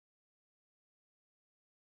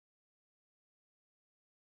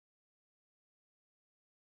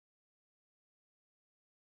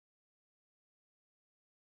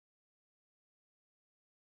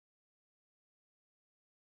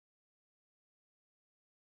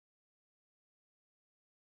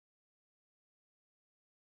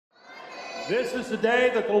This is the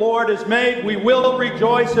day that the Lord has made. We will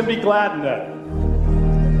rejoice and be glad in it.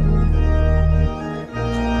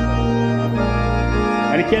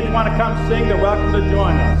 Any kids want to come sing, they're welcome to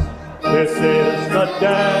join us. This is the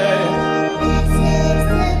day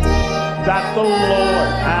that the Lord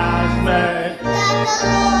has made.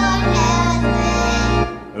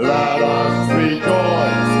 Let us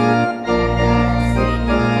rejoice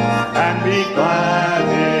and be glad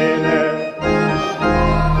in it.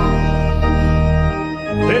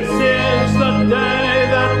 This is the day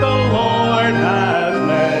that the Lord has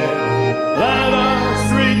made. Let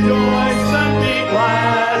us rejoice and be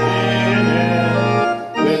glad in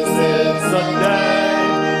it. This is the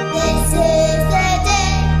day. This is the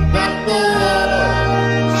day that the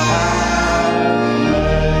Lord has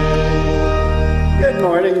made. Good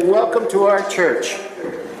morning. Welcome to our church.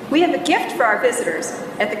 We have a gift for our visitors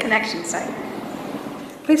at the connection site.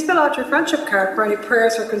 Please fill out your friendship card for any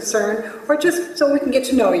prayers or concern, or just so we can get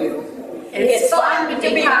to know you. It's fun to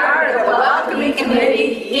be part of the welcoming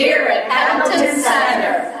committee here at Hamilton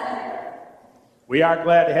Center. We are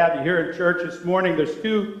glad to have you here at church this morning. There's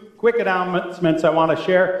two quick announcements I want to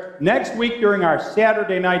share. Next week during our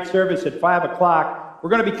Saturday night service at 5 o'clock,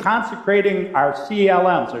 we're going to be consecrating our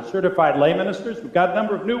CLMs, our certified lay ministers. We've got a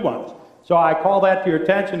number of new ones. So I call that to your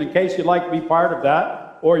attention in case you'd like to be part of that.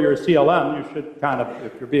 Or you're a CLM, you should kind of,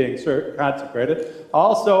 if you're being consecrated.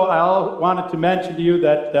 Also, I wanted to mention to you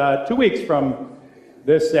that 2 weeks from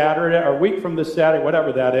this Saturday, or a week from this Saturday,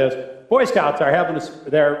 whatever that is, Boy Scouts are having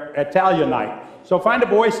their Italian night. So find a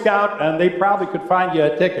Boy Scout, and they probably could find you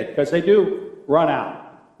a ticket, because they do run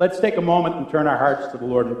out. Let's take a moment and turn our hearts to the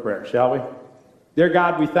Lord in prayer, shall we? Dear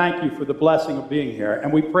God, we thank you for the blessing of being here,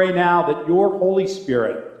 and we pray now that your Holy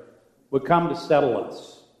Spirit would come to settle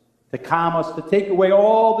us, to calm us, to take away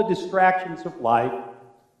all the distractions of life,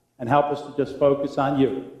 and help us to just focus on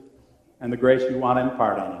you and the grace you want to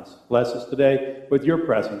impart on us. Bless us today with your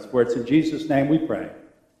presence, for it's in Jesus' name we pray.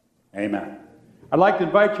 Amen. I'd like to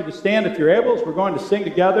invite you to stand if you're able, as we're going to sing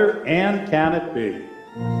together, And Can It Be?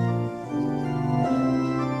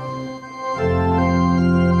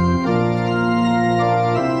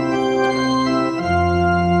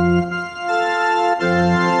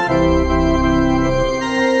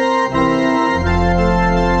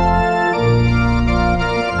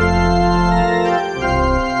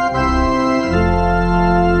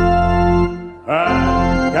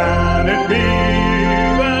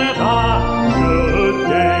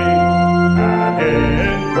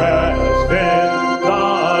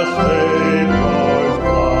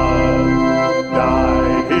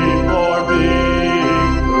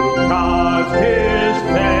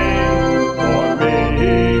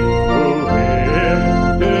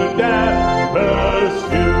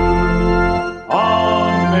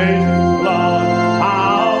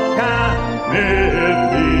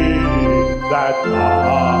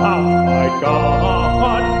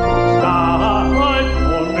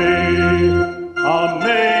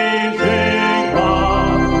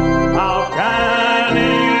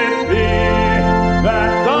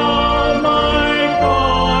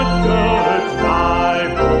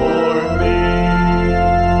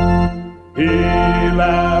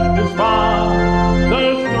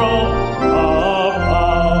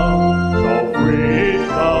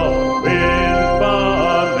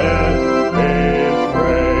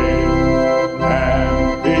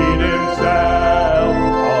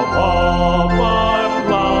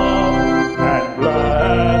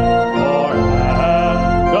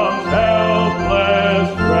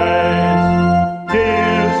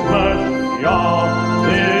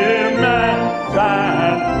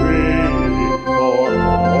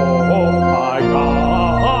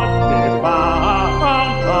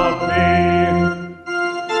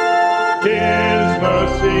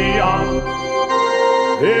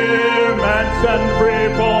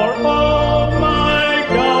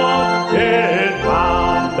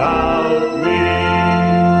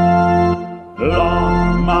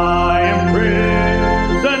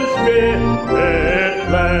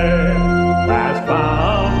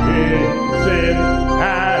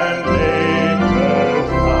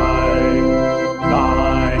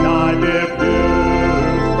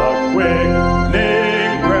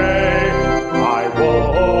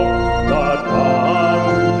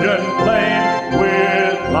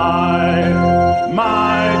 Life.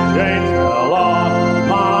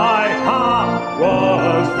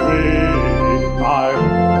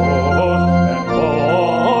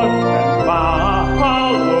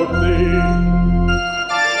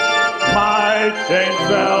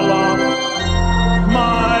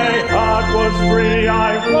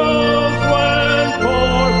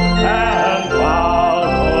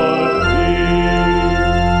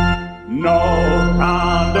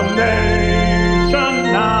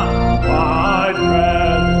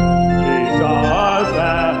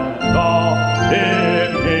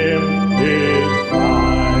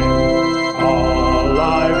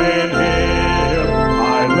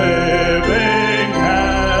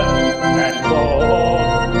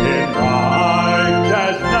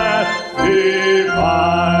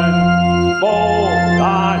 divine, bold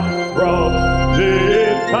thy throne, the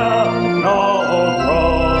eternal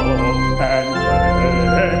throne, and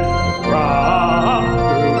take crown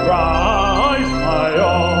to Christ my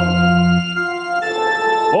own.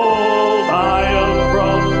 Bold iron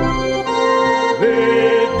throne, the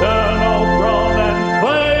eternal throne, and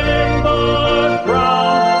claim the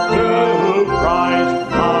crown to Christ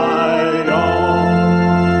my own.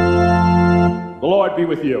 The Lord be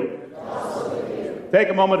with you. Take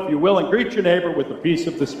a moment, if you will, and greet your neighbor with the peace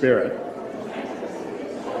of the Spirit.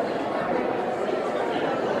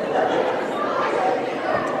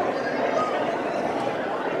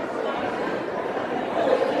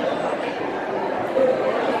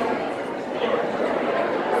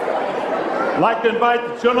 I'd like to invite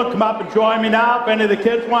the children to come up and join me now. If any of the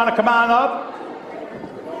kids want to come on up.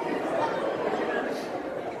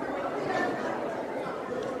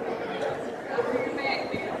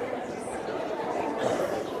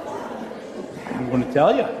 I'm going to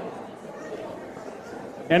tell you.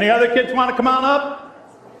 Any other kids want to come on up?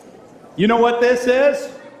 You know what this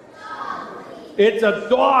is? It's a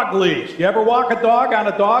dog leash. You ever walk a dog on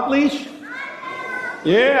a dog leash?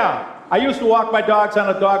 Yeah. I used to walk my dogs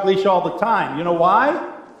on a dog leash all the time. You know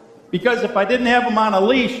why? Because if I didn't have them on a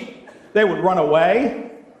leash, they would run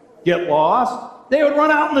away, get lost. They would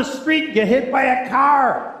run out in the street and get hit by a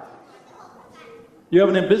car. You have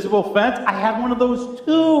an invisible fence? I have one of those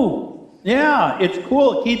too. Yeah, it's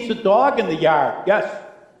cool. It keeps the dog in the yard. Yes.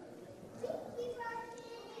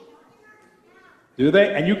 Do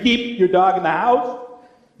they? And you keep your dog in the house?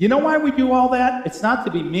 You know why we do all that? It's not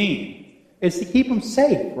to be mean. It's to keep them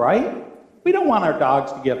safe, right? We don't want our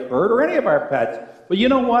dogs to get hurt or any of our pets. But you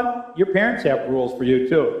know what? Your parents have rules for you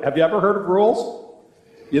too. Have you ever heard of rules?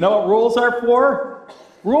 You know what rules are for?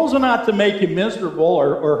 Rules are not to make you miserable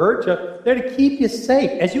or hurt you. They're to keep you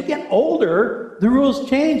safe. As you get older, the rules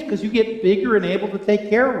change because you get bigger and able to take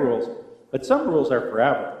care of rules. But some rules are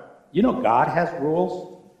forever. You know God has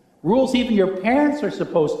rules. Rules even your parents are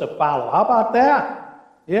supposed to follow. How about that?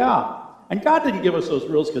 Yeah. And God didn't give us those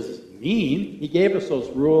rules because He's mean. He gave us those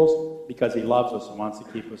rules because He loves us and wants to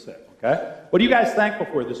keep us safe. Okay? What are you guys thankful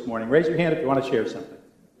for this morning? Raise your hand if you want to share something.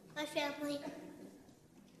 My family.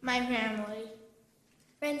 My family.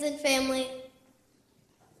 Friends and family.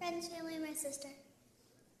 Friends, family, my sister.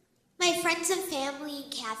 My friends and family,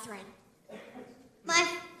 Catherine. My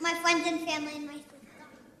friends and family and my sister.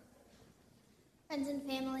 Friends and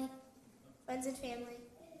family. Friends and family.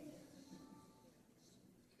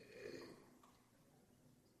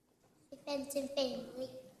 Friends and family.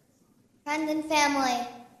 Friends and family.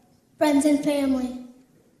 Friends and family.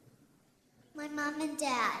 My mom and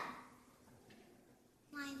dad.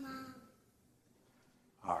 My mom.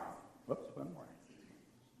 All right. Whoops, one more.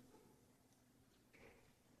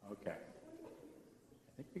 Okay. I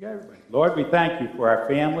think we got everybody. Lord, we thank you for our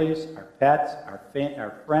families, our pets,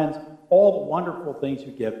 our friends, all the wonderful things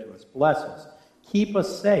you give to us. Bless us. Keep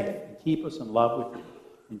us safe and keep us in love with you.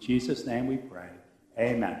 In Jesus' name we pray.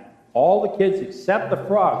 Amen. All the kids except the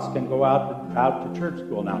frogs can go out to church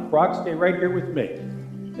school now. Frogs, stay right here with me.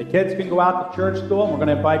 The kids can go out to church school, and we're going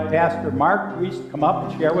to invite Pastor Mark Reese to come up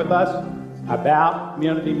and share with us about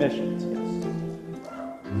community missions. Yes.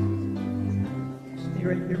 Stay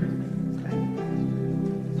right here with me.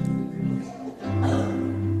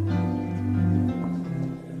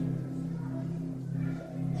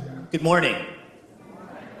 Good morning.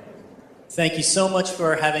 Thank you so much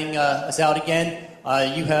for having us out again.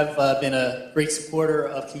 You have been a great supporter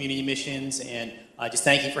of community missions, and just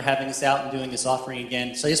thank you for having us out and doing this offering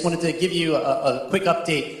again. So I just wanted to give you a quick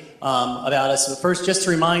update about us. So first, just to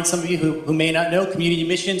remind some of you who may not know, community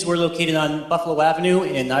missions, we're located on Buffalo Avenue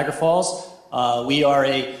in Niagara Falls. We are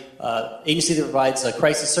a agency that provides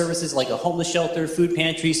crisis services like a homeless shelter, food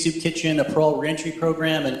pantry, soup kitchen, a parole reentry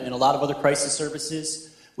program, and a lot of other crisis services.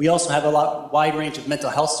 We also have a wide range of mental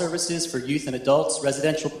health services for youth and adults,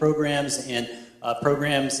 residential programs, and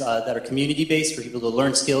programs that are community-based for people to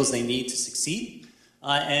learn skills they need to succeed.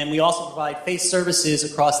 And we also provide faith services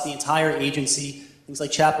across the entire agency, things like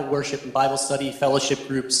chapel worship and Bible study, fellowship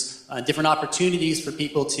groups, different opportunities for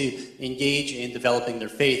people to engage in developing their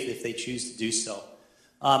faith if they choose to do so.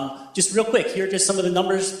 Just real quick, here are just some of the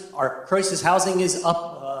numbers. Our crisis housing is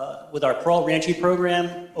up with our parole reentry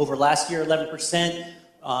program over last year, 11%.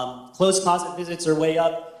 Closed closet visits are way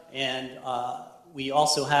up, and we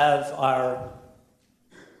also have our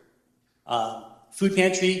food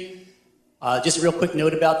pantry. Just a real quick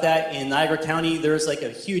note about that. In Niagara County, there's like a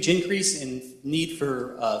huge increase in need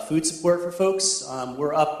for food support for folks.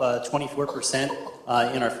 We're up 24%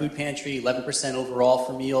 in our food pantry, 11% overall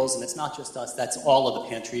for meals, and it's not just us, that's all of the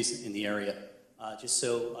pantries in the area.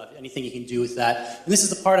 Anything you can do with that. And this is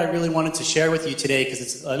the part I really wanted to share with you today because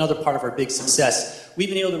it's another part of our big success. We've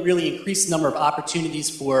been able to really increase the number of opportunities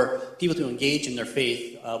for people to engage in their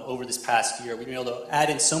faith over this past year. We've been able to add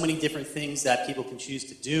in so many different things that people can choose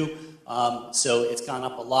to do. So it's gone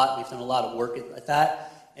up a lot. We've done a lot of work at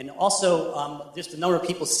that. And also, just the number of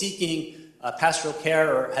people seeking pastoral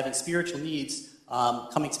care or having spiritual needs,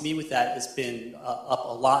 coming to me with that has been up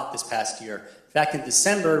a lot this past year. In fact, in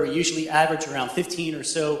December, we usually average around 15 or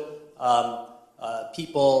so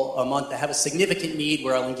people a month that have a significant need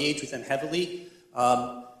where I'll engage with them heavily.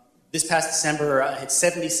 This past December, I had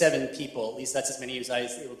 77 people, at least that's as many as I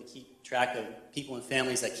was able to keep track of, people and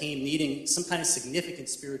families that came needing some kind of significant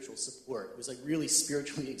spiritual support. It was like really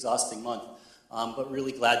spiritually exhausting month, but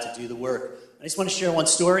really glad to do the work. I just want to share one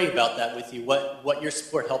story about that with you, what your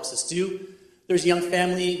support helps us do. There's a young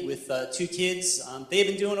family with 2 kids. They've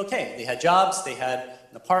been doing okay. They had jobs, they had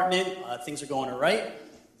an apartment, things are going all right.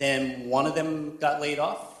 Then one of them got laid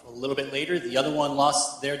off. A little bit later, the other one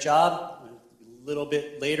lost their job. A little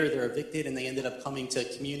bit later, they're evicted, and they ended up coming to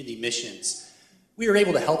community missions. We were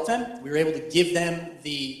able to help them. We were able to give them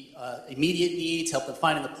the immediate needs, help them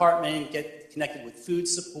find an apartment, get connected with food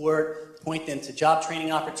support, point them to job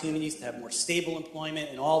training opportunities to have more stable employment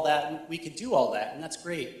and all that. We could do all that, and that's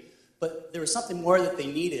great. But there was something more that they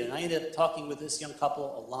needed, and I ended up talking with this young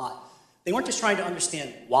couple a lot. They weren't just trying to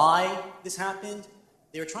understand why this happened.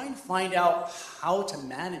 They were trying to find out how to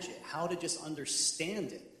manage it, how to just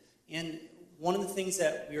understand it. And one of the things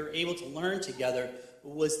that we were able to learn together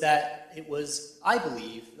was that it was, I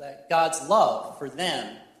believe, that God's love for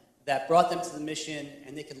them that brought them to the mission,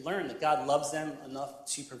 and they could learn that God loves them enough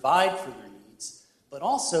to provide for their needs, but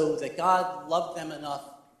also that God loved them enough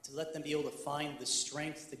to let them be able to find the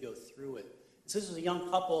strength to go through it. So this was a young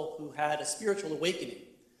couple who had a spiritual awakening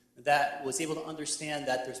that was able to understand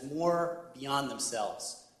that there's more beyond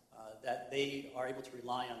themselves, that they are able to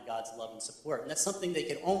rely on God's love and support. And that's something they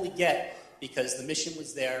could only get because the mission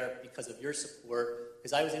was there, because of your support,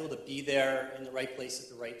 because I was able to be there in the right place at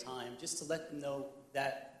the right time, just to let them know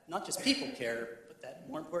that not just people care, but that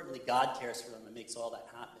more importantly, God cares for them and makes all that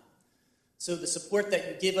happen. So the support that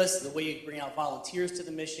you give us, the way you bring out volunteers to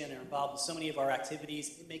the mission and are involved in so many of our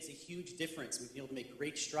activities, it makes a huge difference. We've been able to make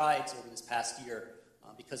great strides over this past year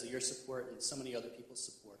because of your support and so many other people's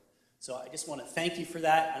support. So I just want to thank you for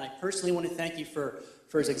that, and I personally want to thank you for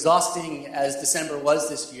as exhausting as December was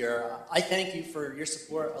this year. I thank you for your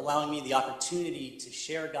support, allowing me the opportunity to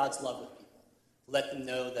share God's love with people, to let them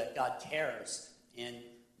know that God cares and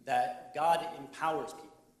that God empowers people.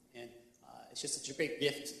 And it's just such a great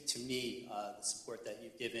gift to me, the support that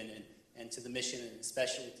you've given and to the mission, and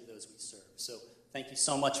especially to those we serve. So thank you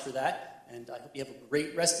so much for that, and I hope you have a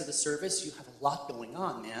great rest of the service. You have a lot going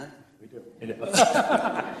on, man. We do.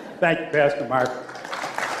 Thank you, Pastor Mark.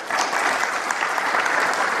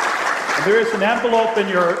 And there is an envelope in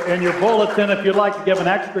your bulletin if you'd like to give an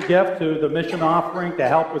extra gift to the mission offering to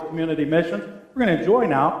help with community missions. We're going to enjoy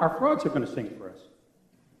now. Our frogs are going to sing for us.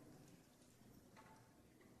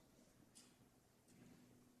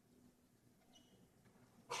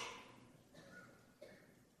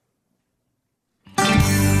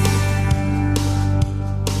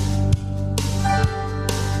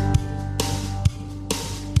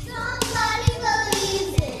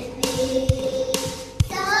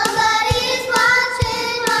 Somebody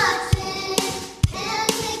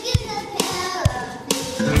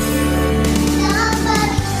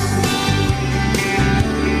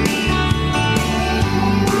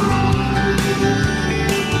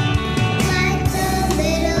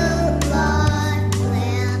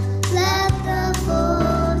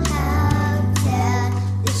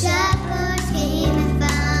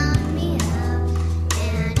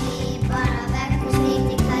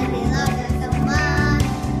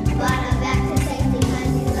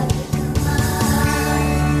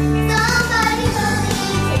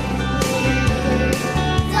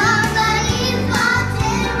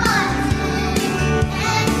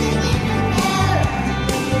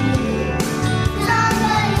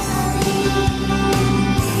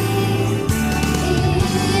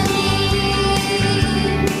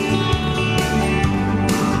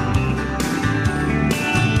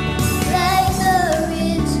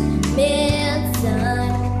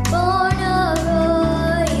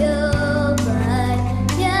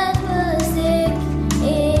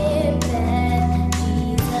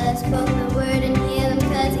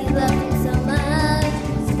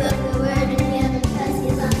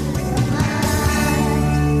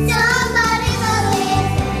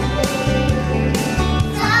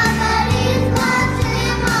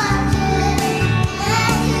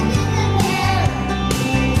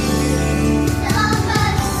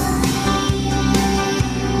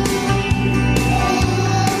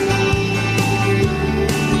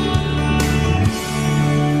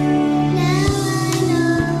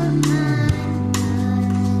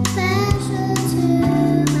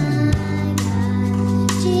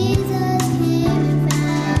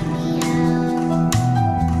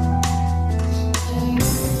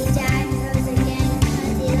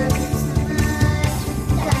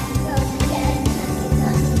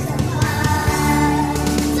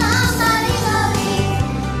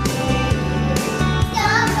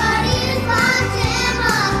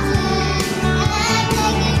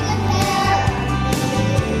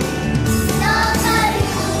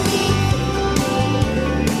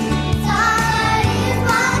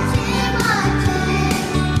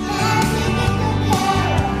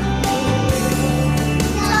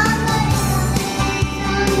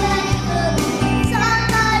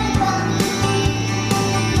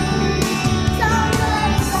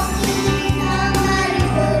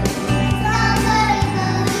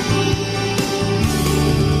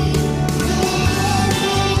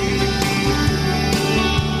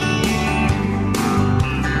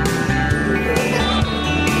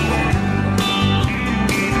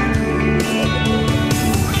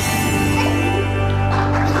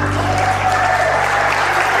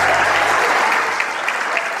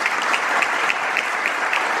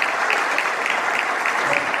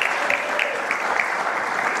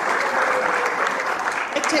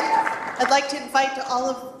I'd like to invite all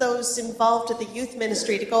of those involved in the youth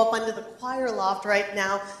ministry to go up under the choir loft right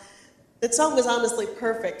now. That song was honestly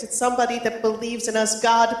perfect. It's somebody that believes in us.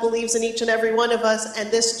 God believes in each and every one of us,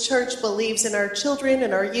 and this church believes in our children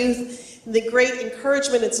and our youth, and the great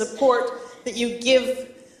encouragement and support that you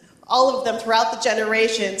give all of them throughout the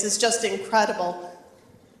generations is just incredible.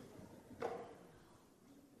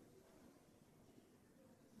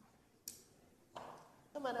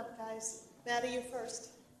 Come on up, guys. Maddie, you first.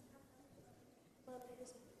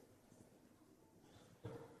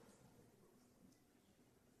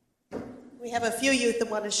 We have a few youth that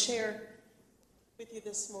want to share with you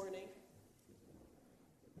this morning.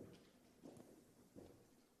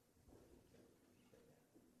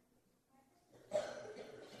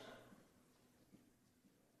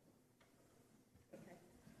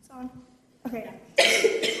 Okay.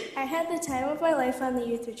 I had the time of my life on the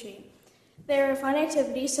youth retreat. There were fun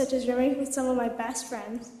activities such as rooming with some of my best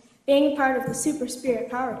friends, being a part of the Super Spirit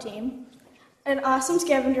Power Team, an awesome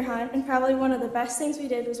scavenger hunt, and probably one of the best things we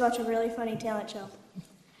did was watch a really funny talent show.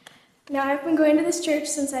 Now, I've been going to this church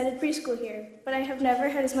since I did preschool here, but I have never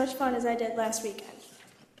had as much fun as I did last weekend.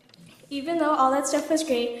 Even though all that stuff was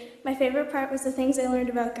great, my favorite part was the things I learned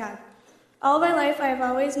about God. All my life, I have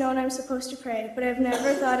always known I'm supposed to pray, but I've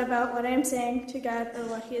never thought about what I am saying to God or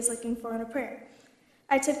what He is looking for in a prayer.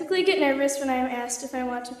 I typically get nervous when I am asked if I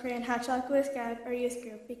want to pray in Hot Chocolate with God or youth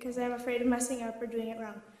group because I am afraid of messing up or doing it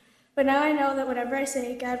wrong. But now I know that whatever I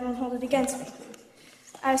say, God won't hold it against me.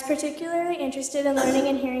 I was particularly interested in learning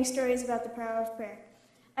and hearing stories about the power of prayer.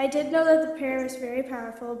 I did know that the prayer was very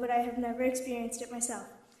powerful, but I have never experienced it myself.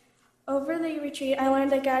 Over the retreat, I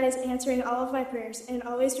learned that God is answering all of my prayers and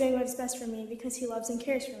always doing what is best for me because He loves and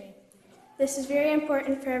cares for me. This is very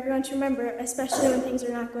important for everyone to remember, especially when things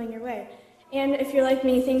are not going your way. And if you're like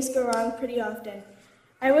me, things go wrong pretty often.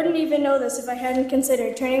 I wouldn't even know this if I hadn't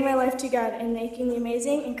considered turning my life to God and making the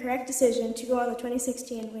amazing and correct decision to go on the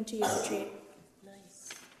 2016 Winter Youth Retreat. Nice.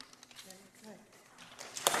 Very good.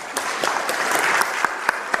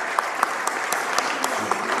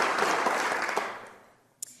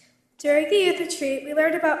 During the youth retreat, we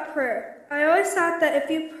learned about prayer. I always thought that if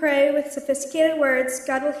you pray with sophisticated words,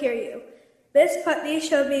 God will hear you. Miss Putney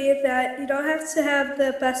showed me that you don't have to have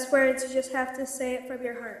the best words, you just have to say it from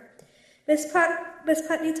your heart. Miss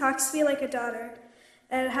Putney talks to me like a daughter,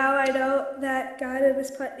 and how I know that God and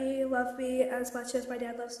Miss Putney love me as much as my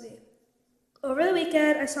dad loves me. Over the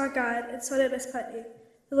weekend, I saw God, and so did Miss Putney.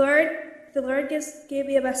 The Lord gave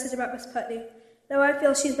me a message about Miss Putney. Now I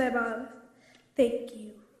feel she's my mom. Thank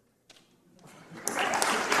you.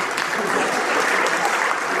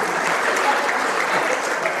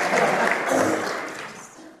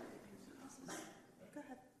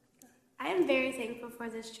 I am very thankful for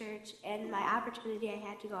this church and my opportunity I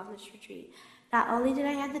had to go on this retreat. Not only did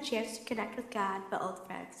I have the chance to connect with God, but old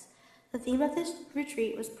friends. The theme of this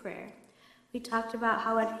retreat was prayer. We talked about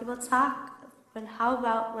how when people talk, when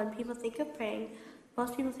people think of praying,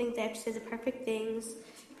 most people think they have to say the perfect things.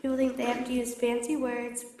 People think they have to use fancy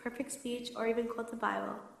words, perfect speech, or even quote the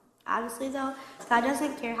Bible. Honestly though, God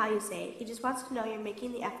doesn't care how you say it. He just wants to know you're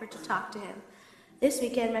making the effort to talk to Him. This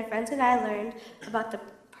weekend, my friends and I learned about the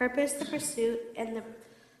purpose, the pursuit, and the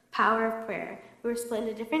power of prayer. We were split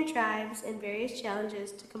into different tribes and various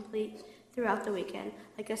challenges to complete throughout the weekend,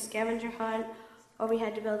 like a scavenger hunt, or we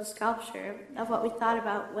had to build a sculpture of what we thought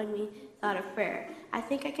about when we thought of prayer. I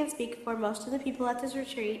think I can speak for most of the people at this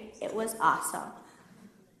retreat. It was awesome.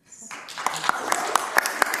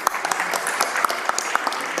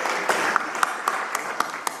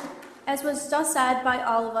 As was just said by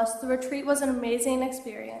all of us, the retreat was an amazing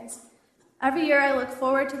experience. Every year I look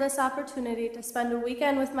forward to this opportunity to spend a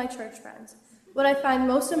weekend with my church friends. What I find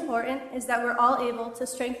most important is that we're all able to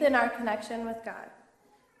strengthen our connection with God.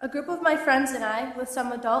 A group of my friends and I, with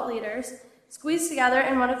some adult leaders, squeezed together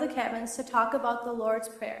in one of the cabins to talk about the Lord's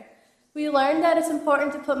Prayer. We learned that it's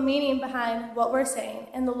important to put meaning behind what we're saying,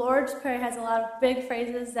 and the Lord's Prayer has a lot of big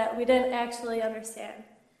phrases that we didn't actually understand.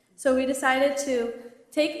 So we decided to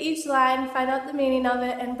take each line, find out the meaning of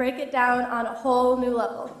it, and break it down on a whole new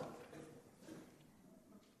level.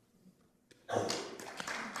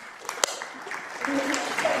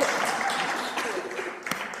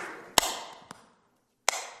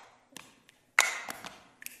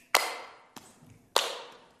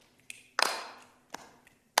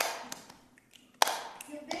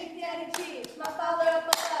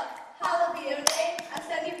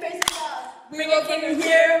 We will bring you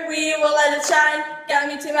here, we will let it shine. Got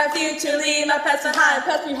me to my future, leave my past behind.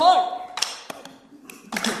 Pass me hard.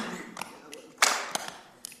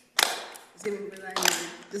 Just give me what I need.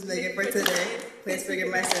 Just make it for today. Please forgive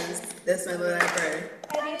my sins. That's my Lord I pray.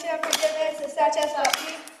 I need to have forgiveness and such as help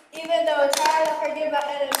me. Even though it's hard, I'll forgive my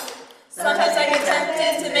enemies. Sometimes I get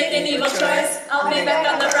tempted to make an evil choice. I'll be back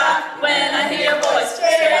on the rock when I hear your voice.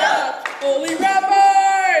 Straight up, holy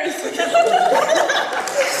rappers!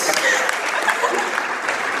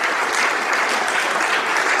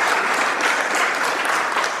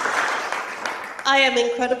 I am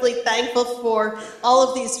incredibly thankful for all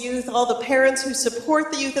of these youth, all the parents who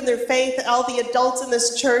support the youth in their faith, all the adults in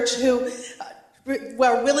this church who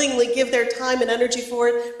will willingly give their time and energy for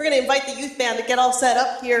it. We're going to invite the youth band to get all set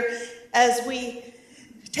up here as we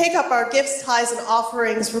take up our gifts, tithes, and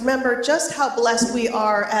offerings. Remember just how blessed we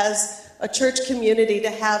are as a church community to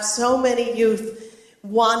have so many youth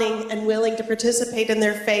wanting and willing to participate in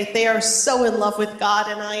their faith. They are so in love with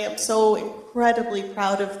God, and I am so incredibly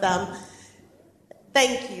proud of them.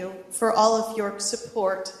 Thank you for all of your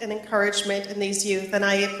support and encouragement in these youth, and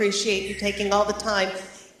I appreciate you taking all the time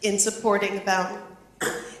in supporting them.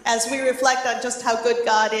 As we reflect on just how good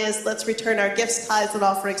God is, let's return our gifts, tithes, and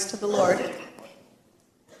offerings to the Lord.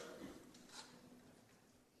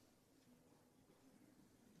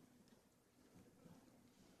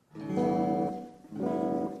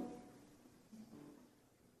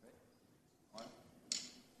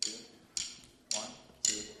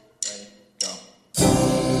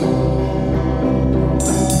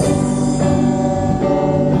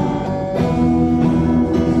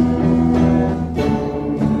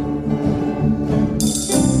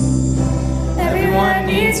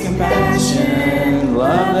 Compassion,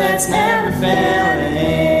 love that's never failing.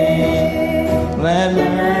 Let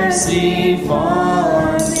mercy fall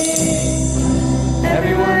on me.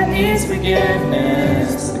 Everyone needs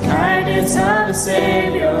forgiveness, the kindness of a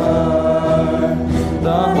Savior,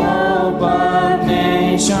 the hope of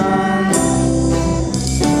nations.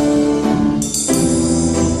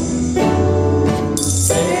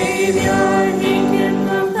 Savior, He can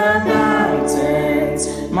move the mountains.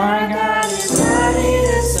 My God is mighty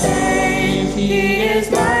to save. He is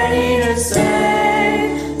mighty to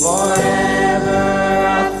save. Forever,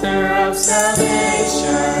 author of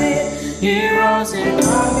salvation. He rose and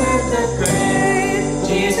conquered the grave.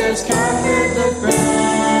 Jesus conquered the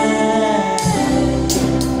grave.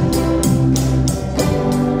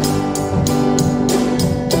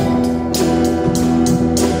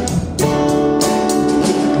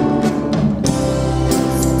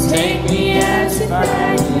 Take me as you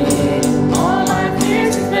find me, all my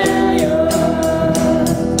fears and failure.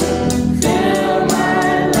 Fill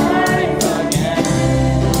my life again.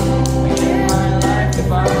 I give my life to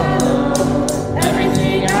follow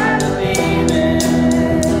everything I believe in.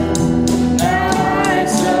 Now I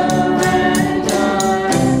surrender.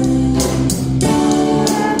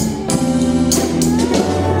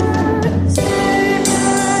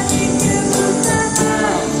 Savior, He can move the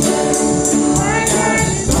mountains. My God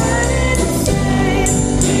is mighty to save.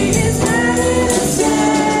 He is mighty to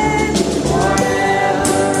save.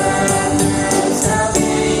 Forever, author of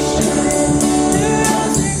salvation. Who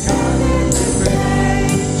rose and conquered the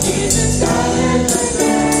grave. Jesus conquered the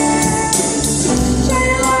grave. Shine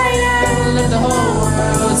your light out and let the whole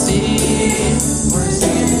world see. We're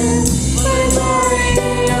singing for the glory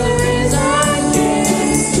of the risen King.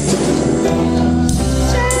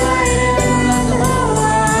 Shine your light out and let the whole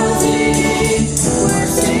world see. We're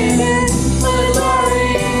singing for the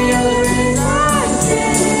glory of the risen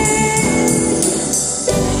King.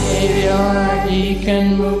 Savior, He can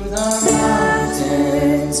move the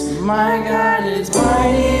mountains. My God is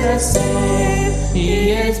mighty to save.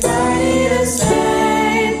 He is mighty to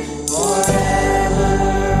save. Forever,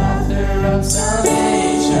 author of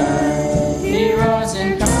salvation. He rose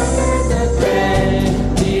and conquered the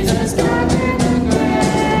grave. Jesus conquered the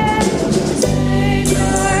grave.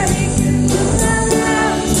 Savior, He can move the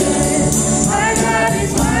mountains. My God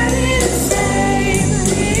is mighty to save.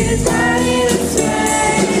 He is mighty to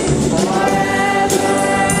save. Forever,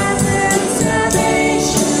 author of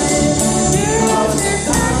salvation. He rose and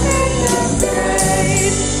conquered the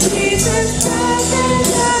grave. Jesus Christ.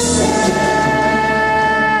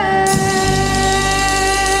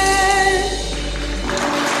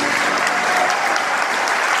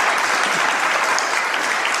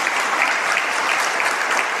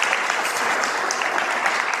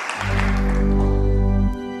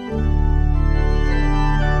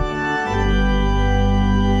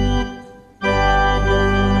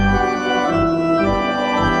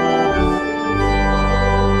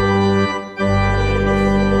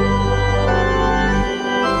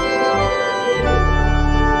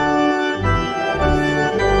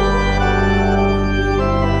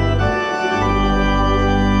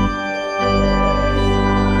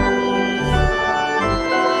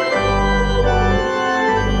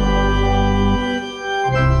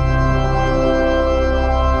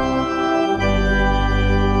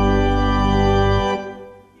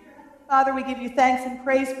 give you thanks and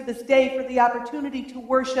praise for this day, for the opportunity to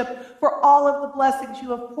worship, for all of the blessings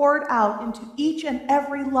you have poured out into each and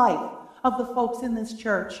every life of the folks in this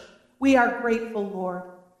church. We are grateful, Lord.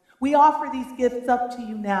 We offer these gifts up to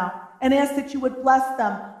you now and ask that you would bless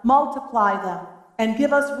them, multiply them, and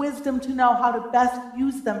give us wisdom to know how to best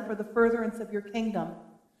use them for the furtherance of your kingdom.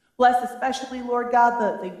 Bless especially, Lord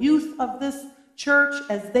God, the youth of this church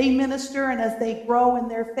as they minister and as they grow in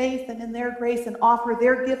their faith and in their grace and offer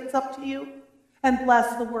their gifts up to you. And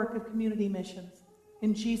bless the work of community missions.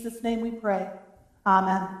 In Jesus' name we pray.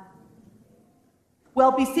 Amen.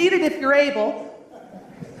 Well, be seated if you're able.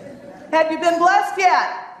 Have you been blessed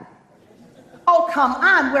yet? Oh, come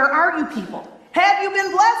on. Where are you people? Have you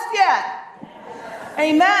been blessed yet?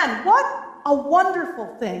 Amen. What a wonderful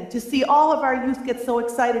thing to see all of our youth get so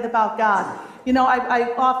excited about God. You know,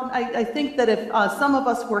 I think that if some of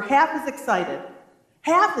us were half as excited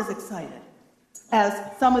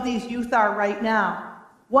as some of these youth are right now,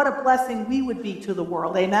 what a blessing we would be to the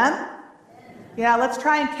world. Amen? Yeah, let's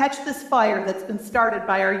try and catch this fire that's been started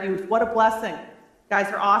by our youth. What a blessing. You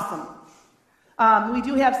guys are awesome. We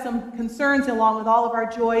do have some concerns, along with all of our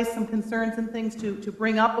joys, some concerns and things to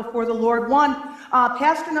bring up before the Lord. One,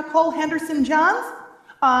 Pastor Nicole Henderson-Johns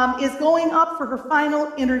is going up for her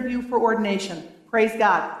final interview for ordination. Praise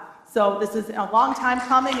God. So this is a long time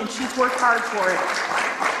coming, and she's worked hard for it.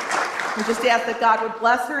 We just ask that God would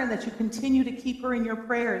bless her and that you continue to keep her in your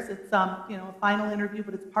prayers. It's a final interview,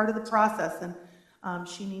 but it's part of the process, and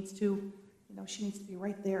she needs to be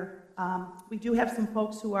right there. We do have some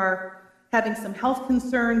folks who are having some health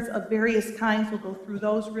concerns of various kinds. We'll go through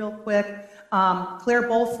those real quick. Claire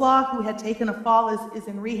Bolslaw, who had taken a fall, is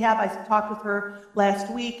in rehab. I talked with her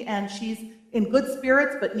last week, and she's in good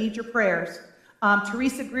spirits, but needs your prayers.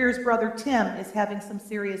 Teresa Greer's brother Tim is having some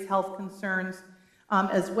serious health concerns,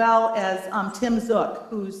 as well as Tim Zook,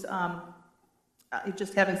 who's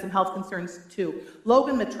just having some health concerns too.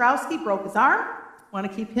 Logan Mitrowski broke his arm. Want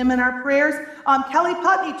to keep him in our prayers. Kelly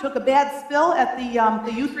Putney took a bad spill at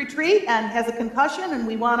the youth retreat and has a concussion, and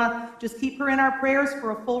we want to just keep her in our prayers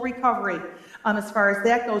for a full recovery as far as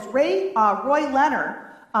that goes. Roy Leonard,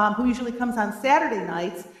 who usually comes on Saturday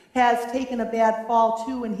nights, has taken a bad fall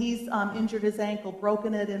too, and he's injured his ankle,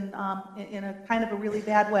 broken it in a kind of a really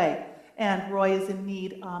bad way. And Roy is in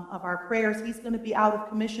need of our prayers. He's going to be out of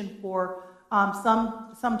commission for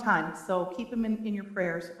some time, so keep him in your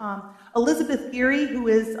prayers. Elizabeth Geary, who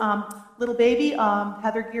is little baby,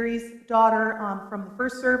 Heather Geary's daughter from the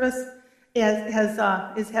first service,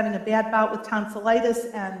 is having a bad bout with tonsillitis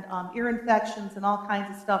and ear infections and all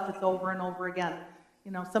kinds of stuff that's over and over again.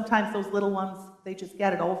 You know, sometimes those little ones, they just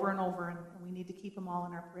get it over and over, and we need to keep them all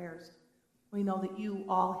in our prayers. We know that you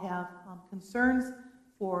all have concerns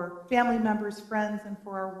for family members, friends, and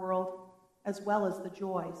for our world, as well as the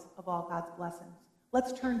joys of all God's blessings.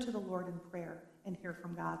 Let's turn to the Lord in prayer and hear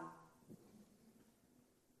from God.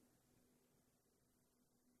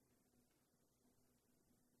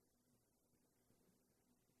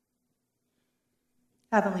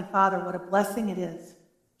 Heavenly Father, what a blessing it is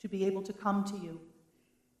to be able to come to you.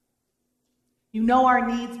 You know our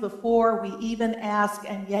needs before we even ask,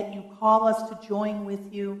 and yet you call us to join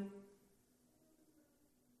with you.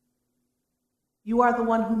 You are the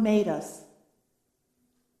one who made us.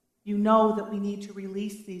 You know that we need to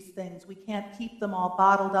release these things. We can't keep them all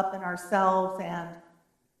bottled up in ourselves and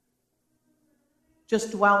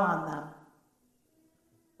just dwell on them.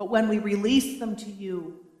 But when we release them to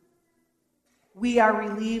you, we are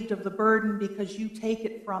relieved of the burden because you take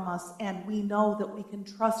it from us, and we know that we can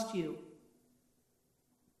trust you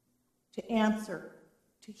to answer,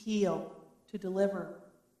 to heal, to deliver.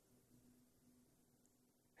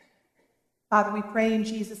 Father, we pray in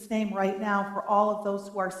Jesus' name right now for all of those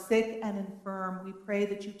who are sick and infirm. We pray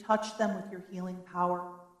that you touch them with your healing power.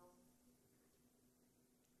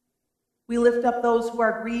 We lift up those who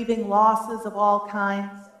are grieving losses of all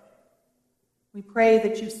kinds. We pray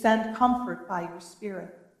that you send comfort by your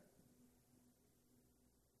Spirit.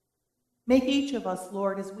 Make each of us,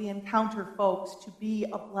 Lord, as we encounter folks, to be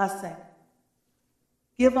a blessing.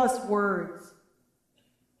 Give us words.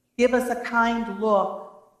 Give us a kind look,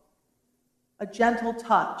 a gentle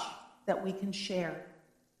touch that we can share,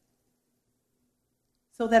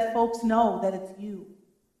 so that folks know that it's you,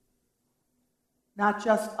 not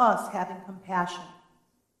just us having compassion,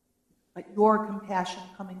 but your compassion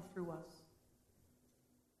coming through us.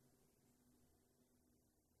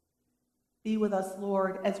 Be with us,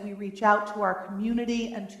 Lord, as we reach out to our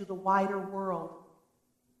community and to the wider world.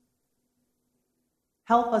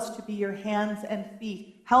 Help us to be your hands and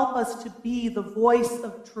feet. Help us to be the voice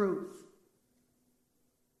of truth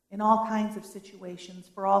in all kinds of situations,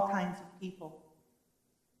 for all kinds of people.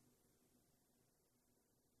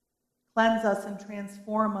 Cleanse us and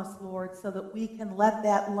transform us, Lord, so that we can let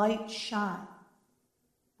that light shine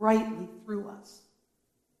brightly through us.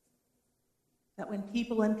 That when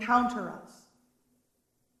people encounter us,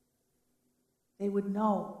 they would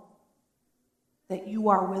know that you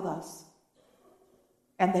are with us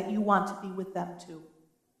and that you want to be with them too.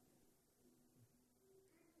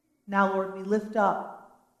 Now, Lord, we lift up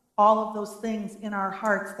all of those things in our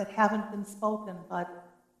hearts that haven't been spoken, but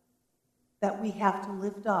that we have to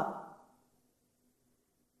lift up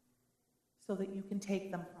so that you can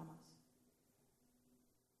take them from us.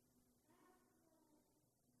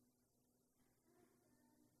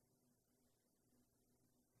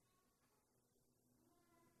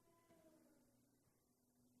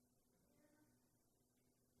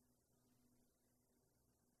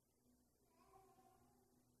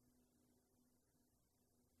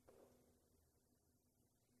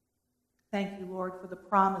 Thank you, Lord, for the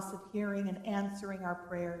promise of hearing and answering our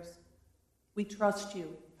prayers. We trust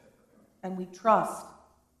you, and we trust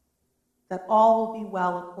that all will be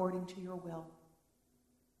well according to your will.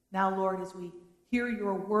 Now, Lord, as we hear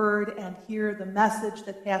your word and hear the message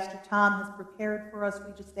that Pastor Tom has prepared for us,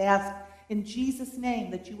 we just ask in Jesus'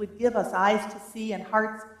 name that you would give us eyes to see and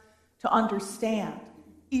hearts to understand,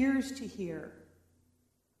 ears to hear.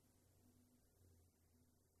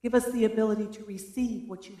 Give us the ability to receive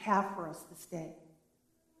what you have for us this day.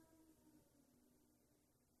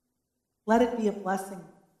 Let it be a blessing,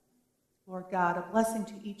 Lord God, a blessing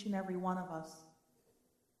to each and every one of us.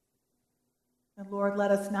 And Lord, let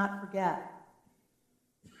us not forget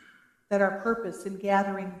that our purpose in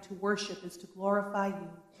gathering to worship is to glorify you.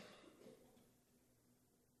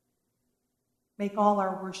 Make all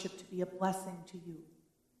our worship to be a blessing to you.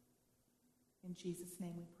 In Jesus'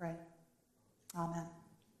 name we pray. Amen.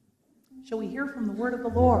 Shall we hear from the word of the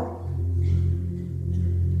Lord?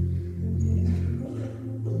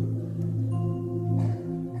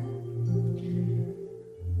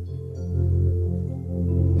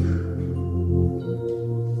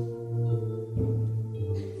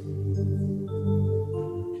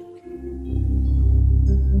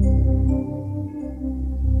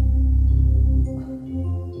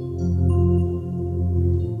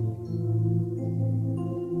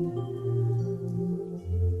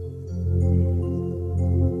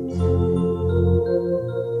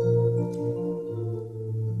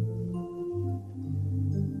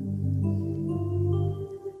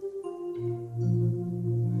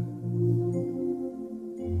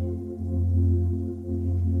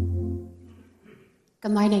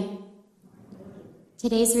 Good morning.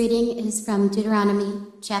 Today's reading is from Deuteronomy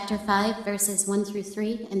chapter 5, verses 1 through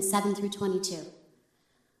 3 and 7 through 22.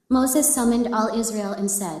 Moses summoned all Israel and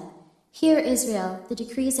said, "Hear, Israel, the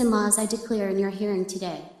decrees and laws I declare in your hearing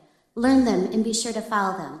today. Learn them and be sure to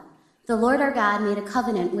follow them. The Lord our God made a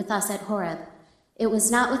covenant with us at Horeb. It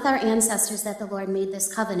was not with our ancestors that the Lord made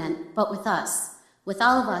this covenant, but with us, with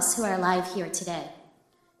all of us who are alive here today.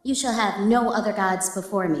 You shall have no other gods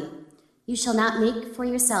before me. You shall not make for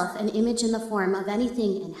yourself an image in the form of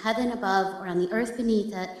anything in heaven above or on the earth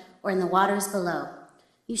beneath it or in the waters below.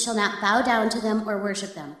 You shall not bow down to them or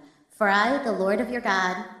worship them. For I, the Lord of your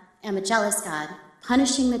God, am a jealous God,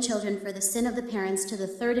 punishing the children for the sin of the parents to the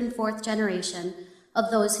 3rd and 4th generation of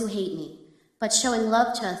those who hate me, but showing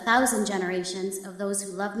love to 1,000 generations of those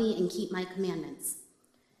who love me and keep my commandments.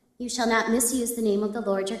 You shall not misuse the name of the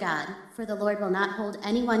Lord your God, for the Lord will not hold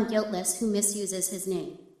anyone guiltless who misuses his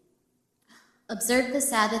name. Observe the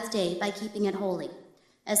Sabbath day by keeping it holy,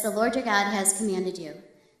 as the Lord your God has commanded you.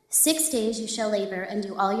 6 days you shall labor and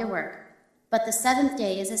do all your work, but the 7th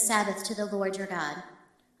day is a Sabbath to the Lord your God.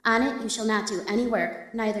 On it you shall not do any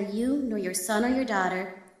work, neither you, nor your son or your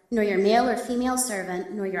daughter, nor your male or female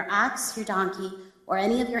servant, nor your ox, your donkey, or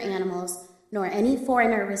any of your animals, nor any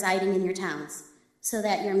foreigner residing in your towns, so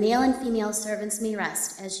that your male and female servants may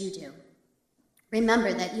rest as you do.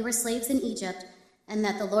 Remember that you were slaves in Egypt, and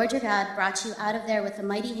that the Lord your God brought you out of there with a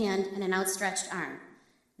mighty hand and an outstretched arm.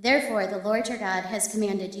 Therefore, the Lord your God has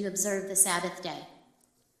commanded you observe the Sabbath day.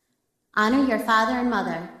 Honor your father and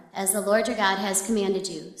mother, as the Lord your God has commanded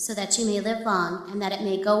you, so that you may live long, and that it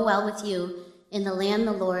may go well with you in the land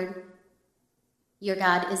the Lord your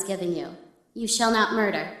God is giving you. You shall not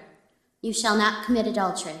murder. You shall not commit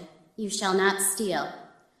adultery. You shall not steal.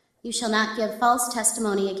 You shall not give false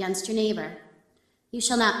testimony against your neighbor. You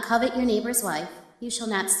shall not covet your neighbor's wife. You shall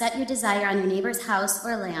not set your desire on your neighbor's house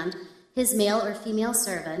or land, his male or female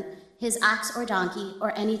servant, his ox or donkey,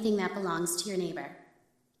 or anything that belongs to your neighbor.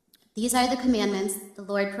 These are the commandments the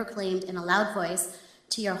Lord proclaimed in a loud voice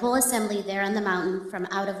to your whole assembly there on the mountain from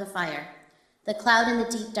out of the fire, the cloud and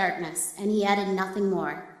the deep darkness, and he added nothing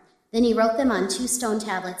more. Then he wrote them on 2 stone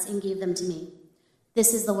tablets and gave them to me.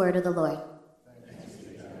 This is the word of the Lord.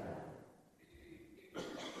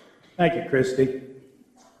 Thank you, Christy.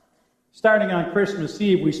 Starting on Christmas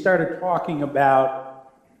Eve, we started talking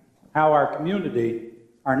about how our community,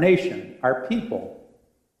 our nation, our people,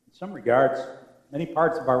 in some regards, many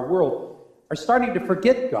parts of our world, are starting to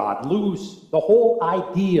forget God, lose the whole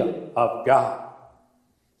idea of God.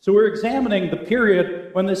 So we're examining the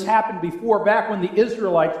period when this happened before, back when the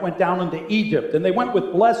Israelites went down into Egypt, and they went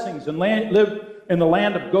with blessings and lived in the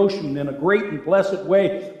land of Goshen in a great and blessed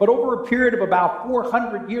way. But over a period of about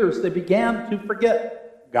 400 years, they began to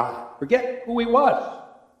forget God, forget who he was.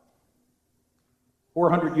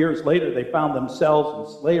 400 years later, they found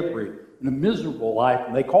themselves in slavery, in a miserable life,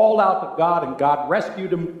 and they called out to God, and God rescued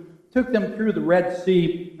them, took them through the Red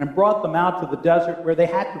Sea, and brought them out to the desert where they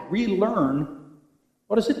had to relearn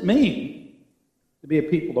what does it mean to be a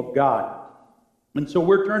people of God. And so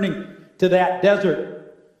we're turning to that desert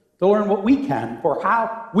to learn what we can for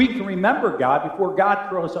how we can remember God before God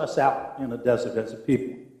throws us out in a desert as a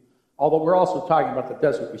people. Although we're also talking about the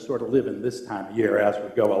desert we sort of live in this time of year as we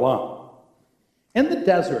go along. In the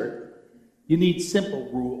desert, you need simple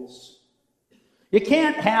rules. You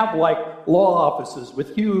can't have like law offices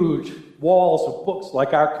with huge walls of books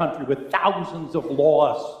like our country with thousands of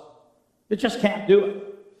laws. You just can't do it.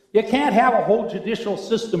 You can't have a whole judicial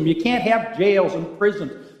system. You can't have jails and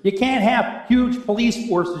prisons. You can't have huge police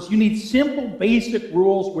forces. You need simple, basic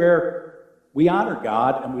rules where we honor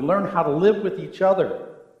God and we learn how to live with each other.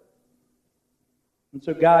 And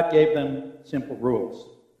so God gave them simple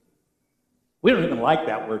rules. We don't even like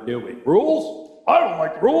that word, do we? Rules? I don't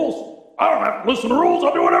like rules. I don't have to listen to rules.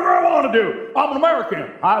 I'll do whatever I want to do. I'm an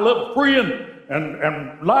American. I live free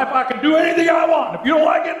and life. I can do anything I want. If you don't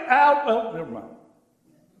like it, well, never mind.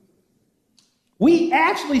 We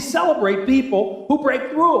actually celebrate people who break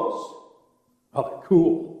the rules. Oh, they're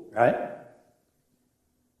cool, right?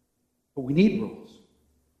 But we need rules.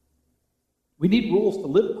 We need rules to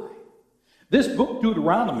live by. This book,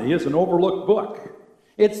 Deuteronomy, is an overlooked book.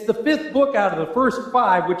 It's the 5th book out of the first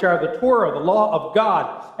 5, which are the Torah, the law of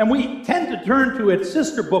God. And we tend to turn to its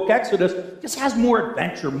sister book, Exodus. It just has more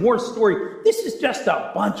adventure, more story. This is just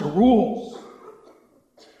a bunch of rules.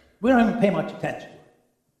 We don't even pay much attention.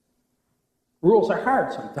 Rules are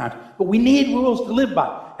hard sometimes, but we need rules to live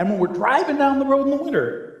by. And when we're driving down the road in the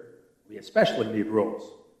winter, we especially need rules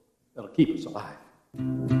that'll keep us alive.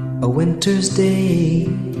 A winter's day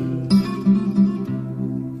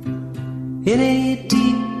in a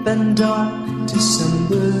deep and dark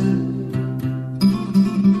December,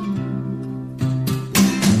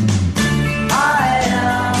 I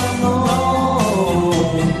am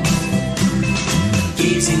alone,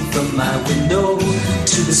 gazing from my window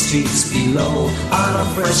to the streets below on a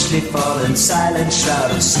freshly fallen silent shroud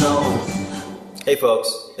of snow. Hey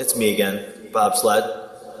folks, it's me again, Bob Sled.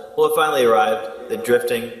 Well, it finally arrived, the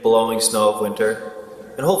drifting, blowing snow of winter,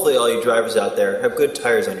 and hopefully all you drivers out there have good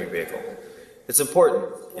tires on your vehicle. It's important,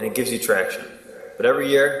 and it gives you traction. But every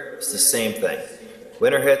year, it's the same thing.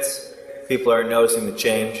 Winter hits, people aren't noticing the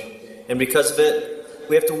change, and because of it,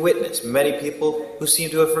 we have to witness many people who seem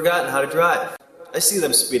to have forgotten how to drive. I see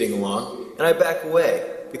them speeding along, and I back away,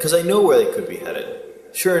 because I know where they could be headed.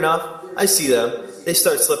 Sure enough, I see them. They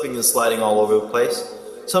start slipping and sliding all over the place.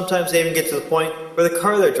 Sometimes they even get to the point where the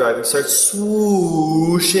car they're driving starts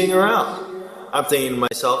swooshing around. I'm thinking to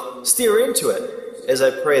myself, steer into it, as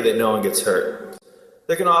I pray that no one gets hurt.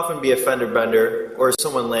 There can often be a fender bender, or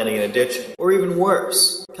someone landing in a ditch, or even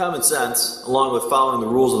worse. Common sense, along with following the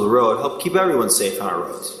rules of the road, help keep everyone safe on our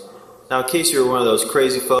roads. Now, in case you're one of those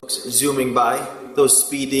crazy folks zooming by, those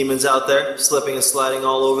speed demons out there, slipping and sliding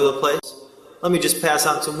all over the place, let me just pass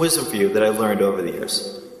on some wisdom for you that I've learned over the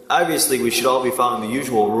years. Obviously, we should all be following the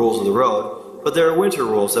usual rules of the road, but there are winter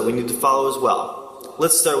rules that we need to follow as well.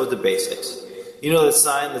 Let's start with the basics. You know the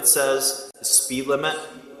sign that says the speed limit,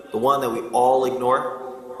 the one that we all ignore?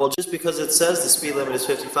 Well, just because it says the speed limit is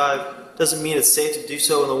 55 doesn't mean it's safe to do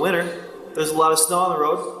so in the winter. There's a lot of snow on the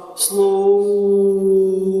road. Slow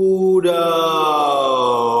down.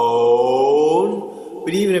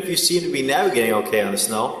 But even if you seem to be navigating okay on the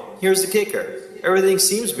snow, here's the kicker. Everything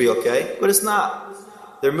seems to be okay, but it's not.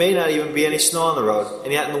 There may not even be any snow on the road,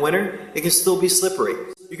 and yet in the winter, it can still be slippery.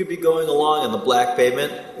 You could be going along on the black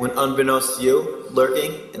pavement when unbeknownst to you,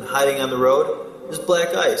 lurking and hiding on the road, is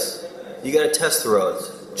black ice. You gotta test the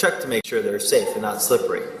roads. Check to make sure they're safe and not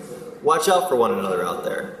slippery. Watch out for one another out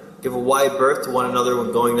there. Give a wide berth to one another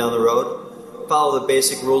when going down the road. Follow the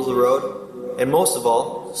basic rules of the road. And most of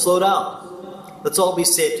all, slow down. let's all be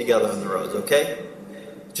safe together on the roads, okay?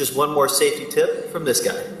 Just one more safety tip from this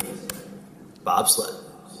guy, Bob Sled.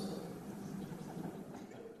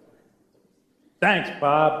 Thanks,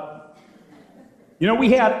 Bob. You know,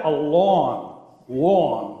 we had a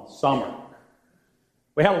long summer.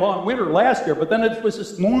 We had a long winter last year, but then it was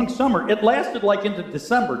this long summer. It lasted like into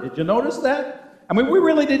December. Did you notice that? I mean, we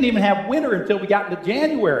really didn't even have winter until we got into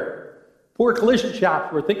January. Poor collision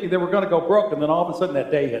shops were thinking they were going to go broke, and then all of a sudden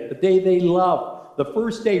that day hit, the day they love. The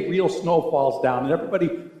first day real snow falls down, and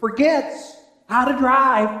everybody forgets how to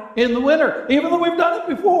drive in the winter. Even though we've done it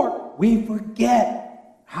before, we forget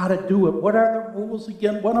how to do it. What are the rules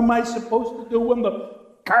again? What am I supposed to do when the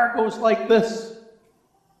car goes like this?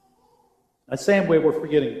 The same way we're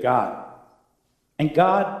forgetting God. And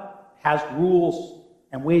God has rules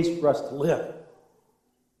and ways for us to live.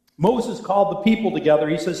 Moses called the people together.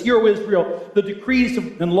 He says, "Hear, O Israel, the decrees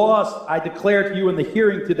and laws I declare to you in the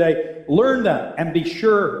hearing today. Learn them and be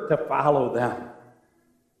sure to follow them."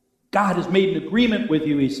 God has made an agreement with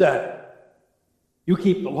you, he said. You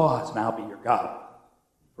keep the laws and I'll be your God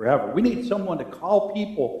forever. We need someone to call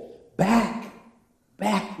people back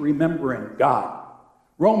remembering God.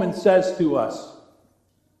 Romans says to us,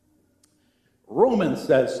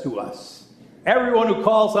 everyone who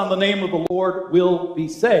calls on the name of the Lord will be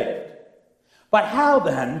saved. But how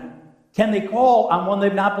then can they call on one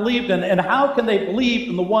they've not believed in? And how can they believe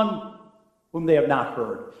in the one whom they have not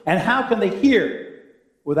heard? And how can they hear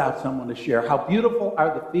without someone to share? How beautiful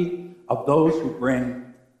are the feet of those who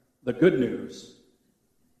bring the good news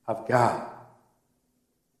of God.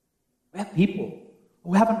 We have people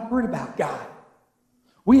who haven't heard about God.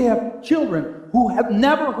 We have children who have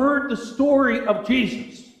never heard the story of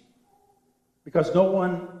Jesus because no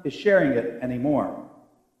one is sharing it anymore.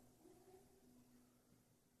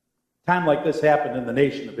 A time like this happened in the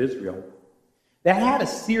nation of Israel. They had a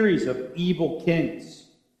series of evil kings.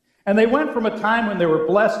 And they went from a time when they were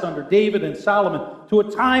blessed under David and Solomon to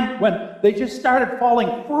a time when they just started falling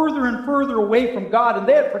further and further away from God, and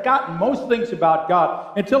they had forgotten most things about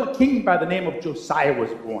God until a king by the name of Josiah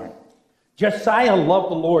was born. Josiah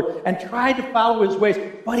loved the Lord and tried to follow his ways,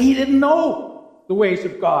 but he didn't know the ways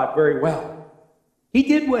of God very well. He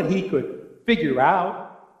did what he could figure out.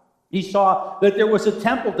 He saw that there was a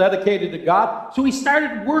temple dedicated to God, so he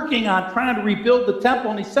started working on trying to rebuild the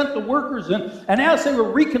temple, and he sent the workers in, and as they were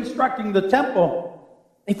reconstructing the temple,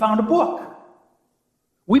 they found a book.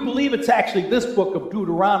 We believe it's actually this book of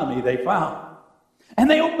Deuteronomy they found. And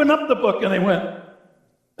they opened up the book and they went,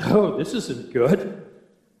 "Oh, this isn't good.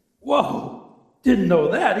 Whoa, didn't know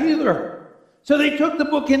that either." So they took the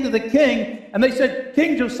book into the king, and they said,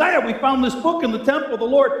 "King Josiah, we found this book in the temple of the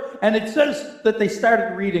Lord." And it says that they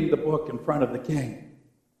started reading the book in front of the king.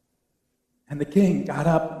 And the king got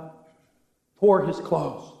up, tore his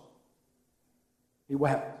clothes. He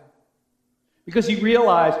wept. Because he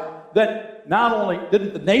realized that not only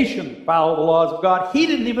didn't the nation follow the laws of God, he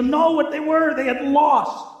didn't even know what they were. They had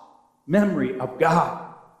lost memory of God.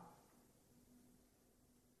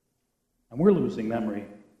 And we're losing memory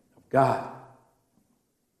of God.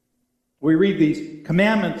 We read these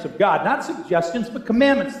commandments of God, not suggestions, but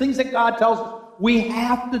commandments, things that God tells us we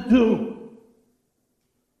have to do.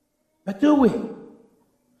 But do we?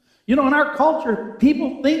 You know, in our culture,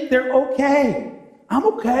 people think they're okay. I'm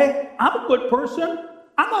okay. I'm a good person.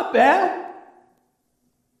 I'm not bad.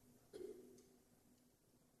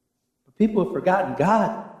 But people have forgotten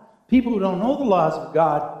God. People who don't know the laws of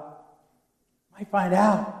God might find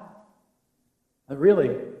out that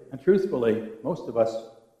really and truthfully, most of us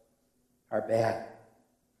are bad.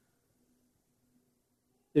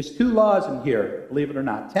 There's 2 laws in here, believe it or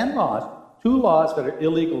not. 10 laws, 2 laws that are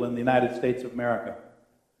illegal in the United States of America.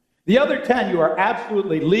 The other 10 you are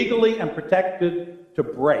absolutely legally and protected to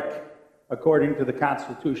break, according to the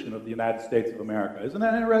Constitution of the United States of America. Isn't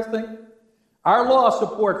that interesting? Our law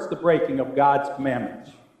supports the breaking of God's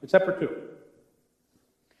commandments, except for 2.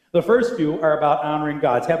 The first 2 are about honoring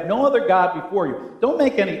God. Have no other God before you. Don't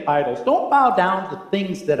make any idols. Don't bow down to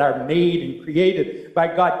things that are made and created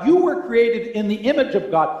by God. You were created in the image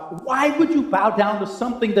of God. Why would you bow down to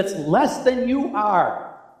something that's less than you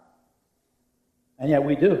are? And yet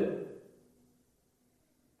we do.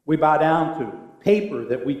 We bow down to paper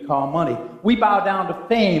that we call money. We bow down to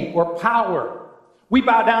fame or power. We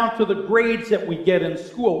bow down to the grades that we get in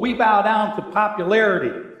school. We bow down to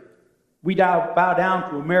popularity. We bow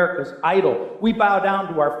down to America's idol. We bow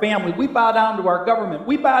down to our family. We bow down to our government.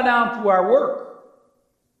 We bow down to our work.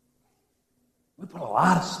 We put a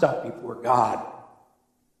lot of stuff before God.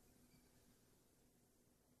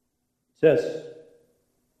 It says,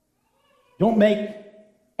 don't make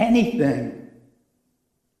anything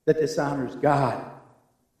that dishonors God.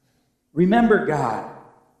 Remember God.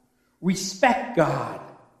 Respect God.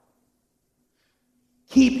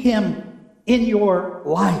 Keep Him in your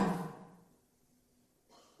life.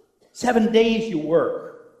 7 days you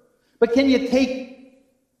work. But can you take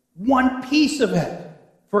one piece of it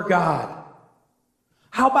for God?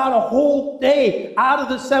 How about a whole day out of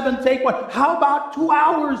the 7? Take one. How about 2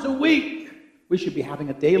 hours a week? We should be having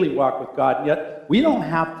a daily walk with God, and yet we don't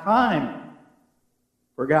have time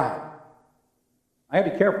for God. I have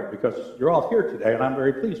to be careful because you're all here today, and I'm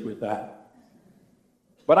very pleased with that.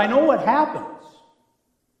 But I know what happens.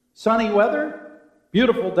 Sunny weather,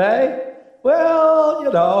 beautiful day.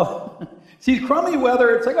 Well, see, crummy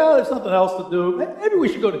weather, it's like, oh, there's nothing else to do. Maybe we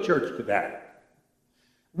should go to church today.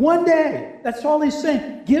 One day, that's all he's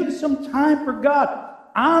saying. Give some time for God.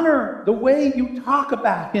 Honor the way you talk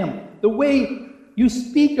about Him, the way you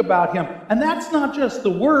speak about Him. And that's not just the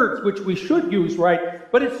words, which we should use,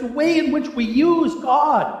 right? But it's the way in which we use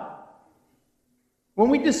God. When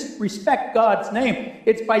we disrespect God's name,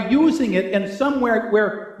 it's by using it in somewhere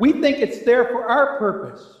where we think it's there for our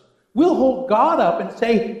purpose. We'll hold God up and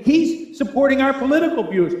say He's supporting our political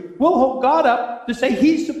views. We'll hold God up to say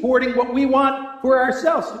He's supporting what we want for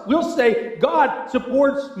ourselves. We'll say God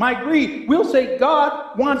supports my greed. We'll say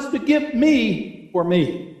God wants to give me for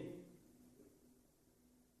me.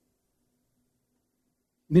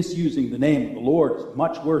 Misusing the name of the Lord is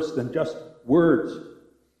much worse than just words.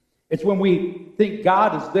 It's when we think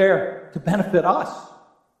God is there to benefit us.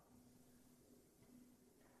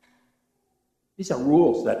 These are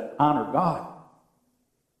rules that honor God.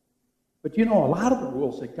 But you know, a lot of the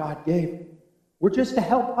rules that God gave were just to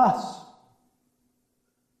help us.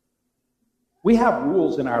 We have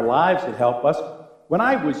rules in our lives that help us. When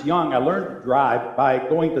I was young, I learned to drive by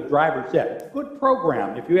going to driver's ed. Good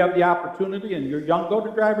program. If you have the opportunity and you're young, go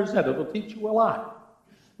to driver's ed. It'll teach you a lot.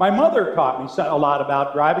 My mother taught me a lot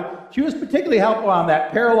about driving. She was particularly helpful on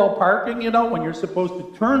that parallel parking, you know, when you're supposed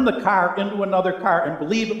to turn the car into another car and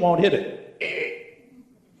believe it won't hit it.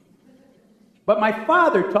 But my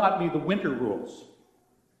father taught me the winter rules.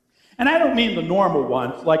 And I don't mean the normal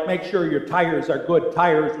ones, like make sure your tires are good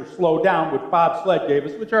tires or slow down, which Bob Sled gave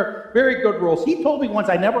us, which are very good rules. He told me once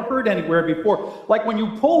I never heard anywhere before, like when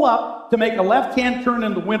you pull up to make a left-hand turn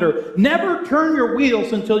in the winter, never turn your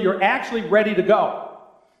wheels until you're actually ready to go.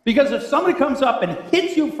 Because if somebody comes up and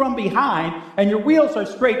hits you from behind and your wheels are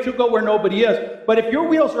straight, you'll go where nobody is. But if your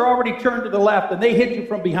wheels are already turned to the left and they hit you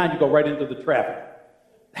from behind, you go right into the traffic.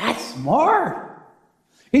 That's smart.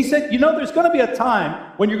 He said, you know, there's going to be a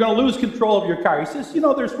time when you're going to lose control of your car. He says, you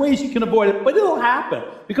know, there's ways you can avoid it, but it'll happen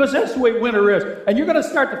because that's the way winter is. And you're going to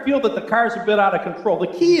start to feel that the car's a bit out of control. The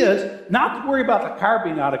key is not to worry about the car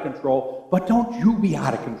being out of control, but don't you be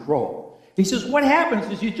out of control. He says, what happens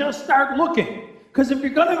is you just start looking. Because if you're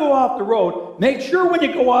going to go off the road, make sure when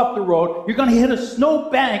you go off the road, you're going to hit a snow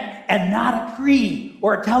bank and not a tree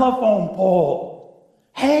or a telephone pole.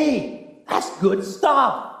 Hey, that's good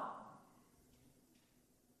stuff.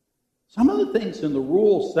 Some of the things in the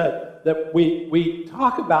rules that we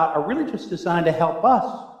talk about are really just designed to help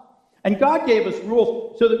us. And God gave us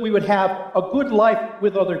rules so that we would have a good life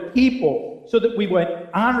with other people, so that we would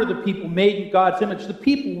honor the people made in God's image, the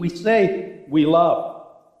people we say we love.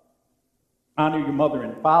 Honor your mother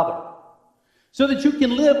and father. So that you can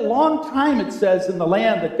live a long time, it says, in the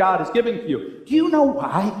land that God is giving to you. Do you know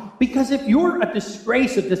why? Because if you're a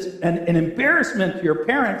disgrace, an embarrassment to your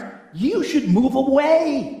parents, you should move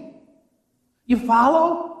away. You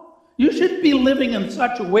follow? You shouldn't be living in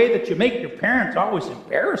such a way that you make your parents always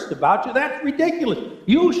embarrassed about you. That's ridiculous.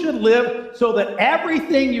 You should live so that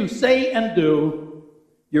everything you say and do,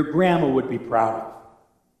 your grandma would be proud of.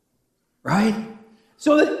 Right?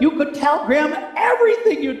 So that you could tell grandma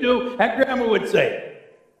everything you do, and grandma would say,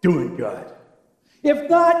 doing good. If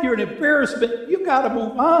not, you're an embarrassment. You got to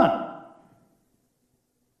move on.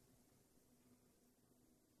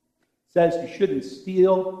 It says you shouldn't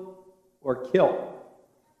steal or kill.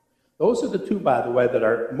 Those are the two, by the way, that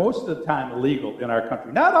are most of the time illegal in our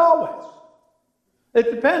country. Not always. It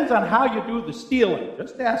depends on how you do the stealing.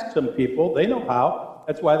 Just ask some people. They know how.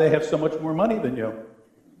 That's why they have so much more money than you.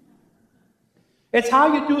 It's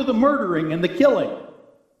how you do the murdering and the killing.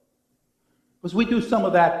 Because we do some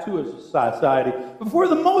of that too as a society. But for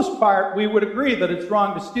the most part, we would agree that it's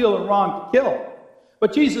wrong to steal and wrong to kill.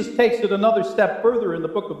 But Jesus takes it another step further in the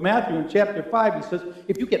book of Matthew in chapter 5. He says,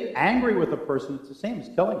 if you get angry with a person, it's the same as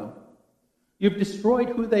killing them. You've destroyed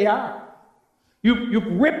who they are.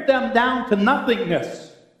 You've ripped them down to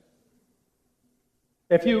nothingness.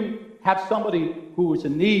 If you have somebody who is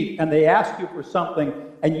in need and they ask you for something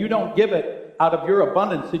and you don't give it out of your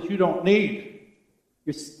abundance that you don't need,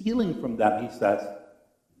 You're stealing from them, he says.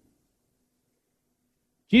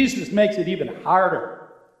 Jesus makes it even harder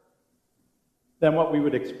than what we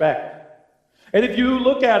would expect. And if you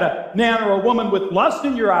look at a man or a woman with lust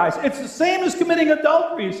in your eyes, it's the same as committing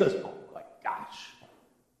adultery. He says, oh my gosh.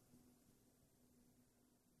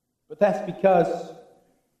 But that's because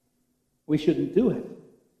we shouldn't do it.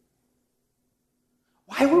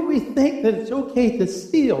 Why would we think that it's okay to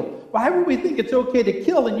steal? Why would we think it's okay to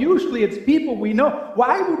kill? And usually it's people we know.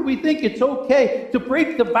 Why would we think it's okay to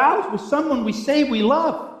break the vows with someone we say we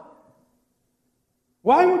love?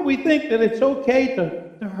 Why would we think that it's okay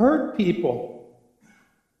to hurt people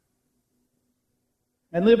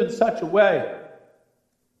and live in such a way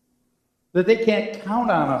that they can't count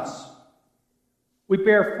on us? We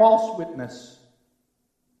bear false witness.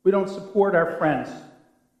 We don't support our friends.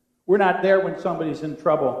 We're not there when somebody's in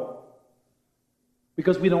trouble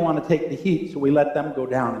because we don't want to take the heat, so we let them go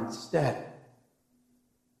down instead.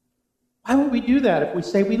 Why would we do that if we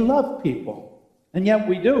say we love people? And yet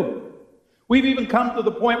we do. We've even come to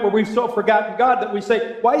the point where we've so forgotten God that we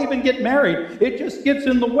say, why even get married? It just gets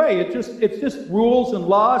in the way. It's just rules and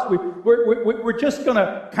laws. We're just going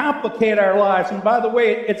to complicate our lives. And by the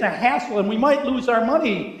way, it's a hassle, and we might lose our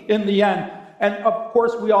money in the end. And of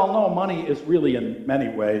course, we all know money is really, in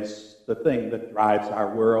many ways, the thing that drives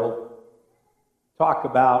our world. Talk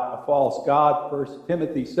about a false god. 1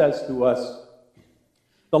 Timothy says to us,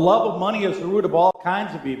 the love of money is the root of all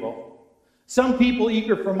kinds of evil. Some people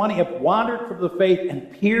eager for money have wandered from the faith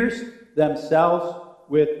and pierced themselves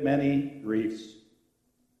with many griefs.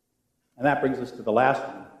 And that brings us to the last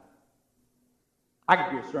one. I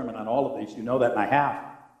could do a sermon on all of these. You know that, and I have.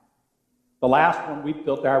 The last one we've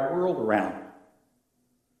built our world around.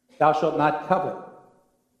 Thou shalt not covet,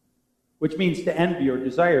 which means to envy or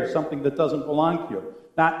desire something that doesn't belong to you.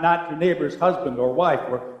 Not your neighbor's husband or wife,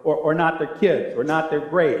 or not their kids, or not their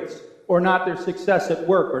grades, or not their success at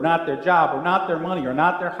work, or not their job, or not their money, or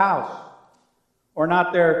not their house, or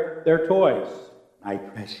not their toys. My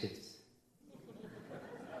precious.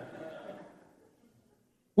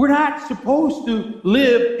 We're not supposed to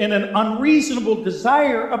live in an unreasonable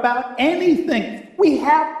desire about anything. We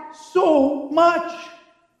have so much.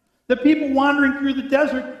 The people wandering through the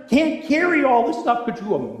desert can't carry all this stuff. Could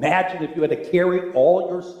you imagine if you had to carry all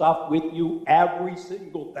your stuff with you every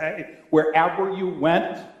single day, wherever you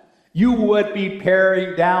went? You would be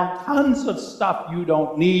paring down tons of stuff you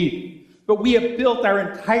don't need. But we have built our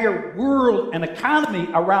entire world and economy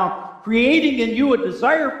around creating in you a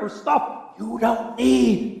desire for stuff you don't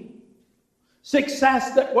need.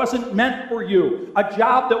 Success that wasn't meant for you. A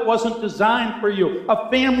job that wasn't designed for you. A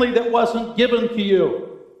family that wasn't given to you.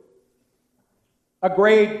 A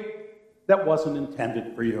grade that wasn't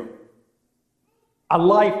intended for you. A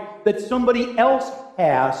life that somebody else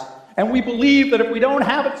has. And we believe that if we don't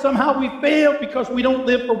have it, somehow we fail because we don't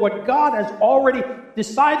live for what God has already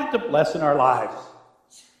decided to bless in our lives.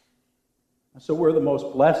 And so we're the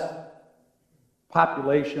most blessed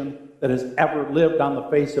population that has ever lived on the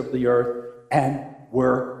face of the earth, and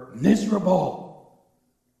we're miserable.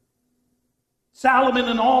 Solomon,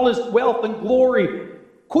 in all his wealth and glory,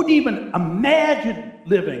 couldn't even imagine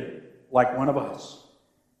living like one of us.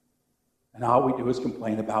 And all we do is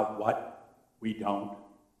complain about what we don't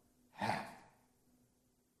have.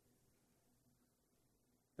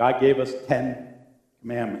 God gave us 10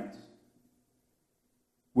 commandments.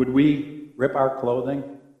 Would we rip our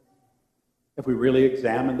clothing if we really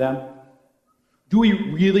examined them? Do we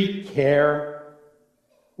really care?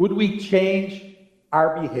 Would we change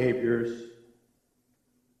our behaviors?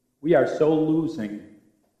 We are so losing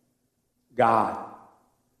God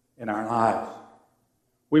in our lives.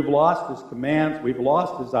 We've lost his commands. We've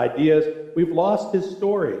lost his ideas. We've lost his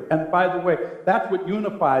story. And by the way, that's what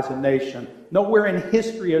unifies a nation. Nowhere in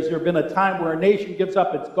history has there been a time where a nation gives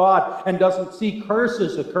up its God and doesn't see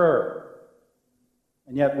curses occur.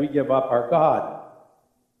 And yet we give up our God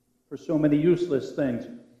for so many useless things.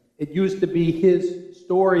 It used to be his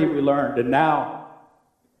story we learned, and now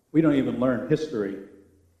we don't even learn history.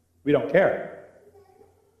 We don't care.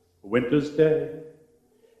 A winter's day,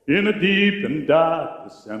 in a deep and dark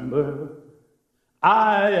December,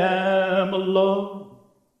 I am alone,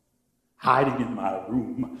 hiding in my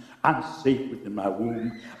room. I'm safe within my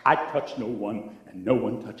womb. I touch no one, and no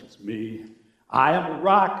one touches me. I am a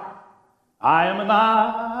rock. I am an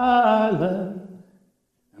island,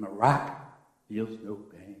 and a rock feels no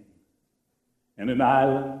pain, and an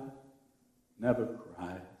island never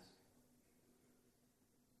cries.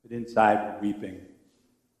 But inside we're weeping.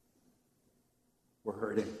 We're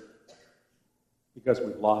hurting because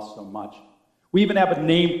we've lost so much. We even have a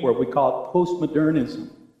name for it. We call it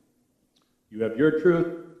postmodernism. You have your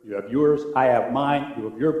truth, you have yours, I have mine, you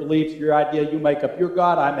have your beliefs, your idea, you make up your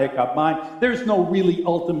God, I make up mine. There's no really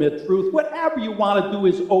ultimate truth. Whatever you want to do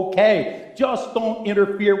is okay. Just don't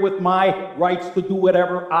interfere with my rights to do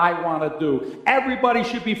whatever I want to do. Everybody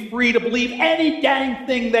should be free to believe any dang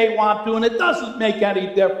thing they want to, and it doesn't make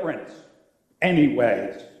any difference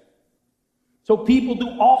anyways. So people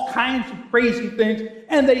do all kinds of crazy things,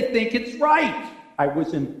 and they think it's right. I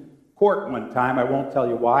was in court one time, I won't tell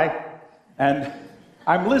you why, and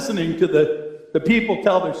I'm listening to the people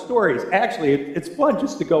tell their stories. Actually, it's fun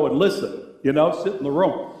just to go and listen, sit in the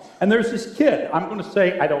room. And there's this kid, I'm going to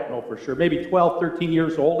say, I don't know for sure, maybe 12, 13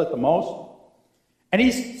 years old at the most. And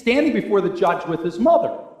he's standing before the judge with his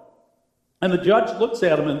mother. And the judge looks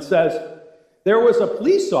at him and says, there was a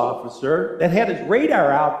police officer that had his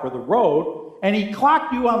radar out for the road, and he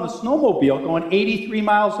clocked you on the snowmobile going 83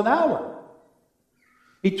 miles an hour.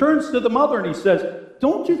 He turns to the mother and he says,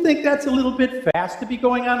 don't you think that's a little bit fast to be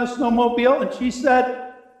going on a snowmobile? And she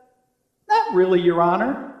said, not really, Your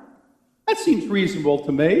Honor. That seems reasonable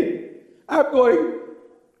to me. I'm going,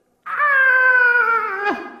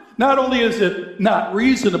 ah! Not only is it not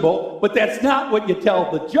reasonable, but that's not what you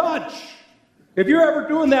tell the judge. If you're ever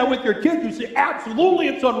doing that with your kid, you say, absolutely,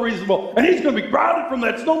 it's unreasonable, and he's going to be grounded from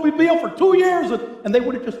that snowmobile for 2 years, and they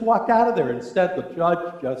would have just walked out of there. Instead, the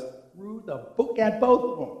judge just threw the book at both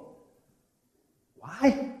of them.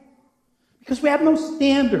 Why? Because we have no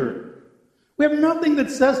standard. We have nothing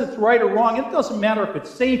that says it's right or wrong. It doesn't matter if it's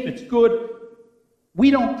safe, it's good.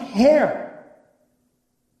 We don't care.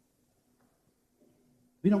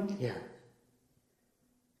 We don't care.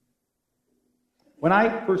 When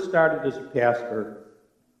I first started as a pastor,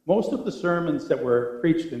 most of the sermons that were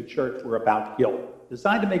preached in church were about guilt,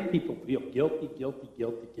 designed to make people feel guilty, guilty,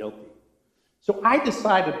 guilty, guilty. So I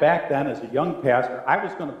decided back then as a young pastor, I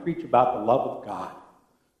was going to preach about the love of God,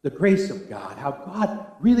 the grace of God, how God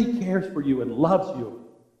really cares for you and loves you.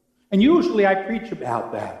 And usually I preach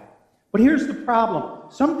about that. But here's the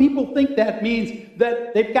problem. Some people think that means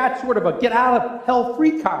that they've got sort of a get out of hell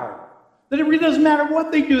free card. That it really doesn't matter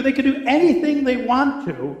what they do. They can do anything they want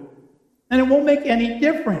to, and it won't make any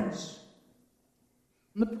difference.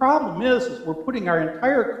 And the problem is we're putting our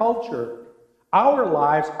entire culture, our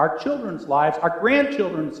lives, our children's lives, our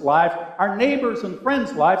grandchildren's lives, our neighbors' and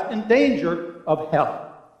friends' lives in danger of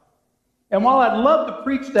hell. And while I'd love to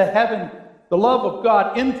preach to heaven the love of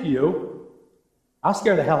God into you, I'll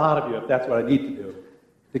scare the hell out of you if that's what I need to do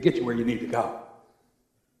to get you where you need to go.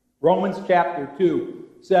 Romans chapter 2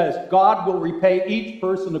 says, God will repay each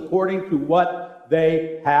person according to what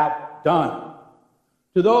they have done.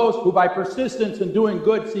 To those who by persistence in doing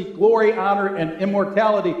good seek glory, honor, and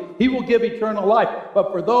immortality, he will give eternal life.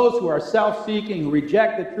 But for those who are self-seeking, who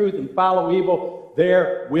reject the truth and follow evil,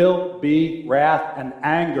 there will be wrath and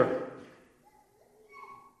anger.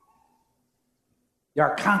 There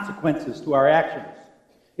are consequences to our actions.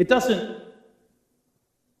 It doesn't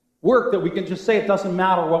work that we can just say it doesn't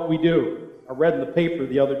matter what we do. I read in the paper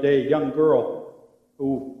the other day a young girl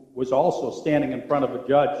who was also standing in front of a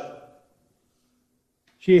judge.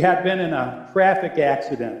 She had been in a traffic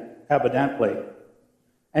accident, evidently,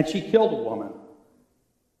 and she killed a woman.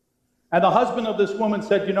 And the husband of this woman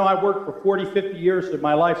said, I worked for 40, 50 years of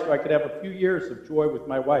my life so I could have a few years of joy with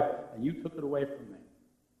my wife, and you took it away from me.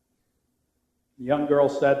 The young girl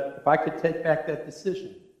said, if I could take back that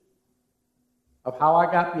decision of how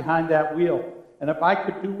I got behind that wheel, and if I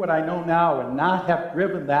could do what I know now and not have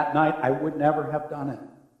driven that night, I would never have done it.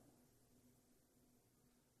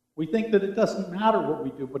 We think that it doesn't matter what we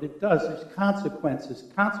do, but it does. There's consequences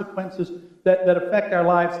that affect our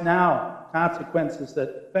lives now, consequences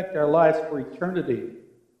that affect our lives for eternity.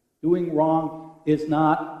 Doing wrong is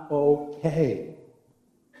not okay.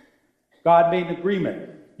 God made an agreement.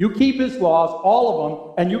 You keep his laws, all of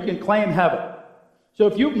them, and you can claim heaven. So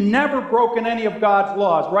if you've never broken any of God's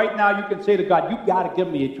laws, right now you can say to God, you've got to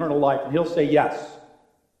give me eternal life, and he'll say yes.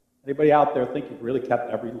 Anybody out there think you've really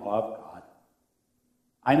kept every law of God?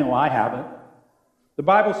 I know I haven't. The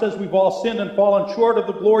Bible says we've all sinned and fallen short of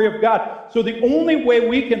the glory of God. So the only way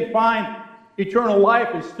we can find eternal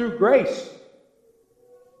life is through grace.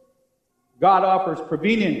 God offers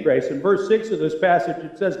prevenient grace. In verse 6 of this passage,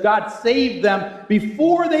 it says, God saved them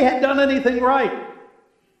before they had done anything right.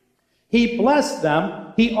 He blessed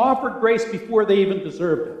them. He offered grace before they even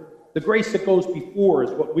deserved it. The grace that goes before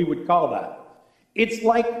is what we would call that. It's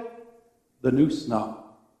like the new snow.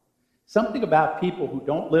 Something about people who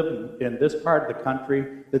don't live in this part of the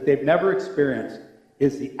country that they've never experienced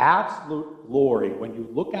is the absolute glory when you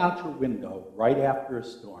look out your window right after a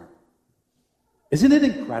storm. Isn't it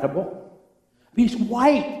incredible? I mean, it's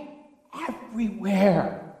white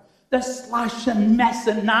everywhere. The slush and mess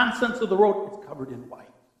and nonsense of the road is covered in white.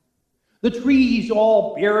 The trees,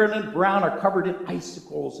 all barren and brown, are covered in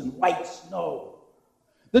icicles and white snow.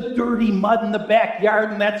 The dirty mud in the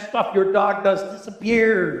backyard and that stuff your dog does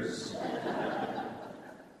disappears.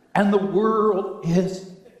 And the world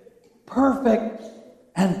is perfect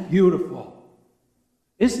and beautiful.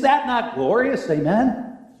 Is that not glorious?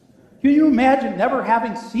 Amen? Can you imagine never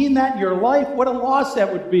having seen that in your life? What a loss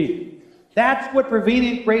that would be. That's what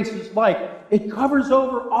prevenient grace is like. It covers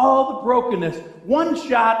over all the brokenness. One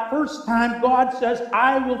shot, first time, God says,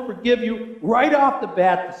 I will forgive you right off the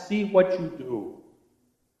bat to see what you do.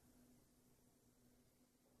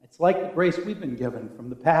 It's like the grace we've been given from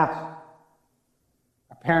the past.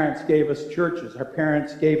 Our parents gave us churches. Our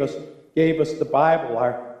parents gave us the Bible.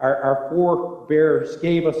 Our forebears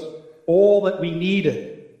gave us all that we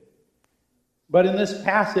needed. But in this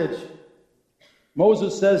passage,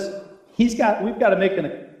 Moses says we've got to make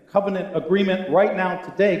a covenant agreement right now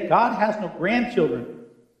today. God has no grandchildren.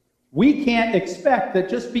 We can't expect that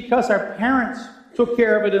just because our parents took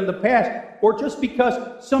care of it in the past, or just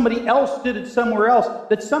because somebody else did it somewhere else,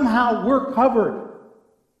 that somehow we're covered.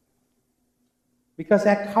 Because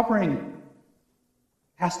that covering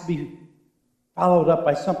has to be followed up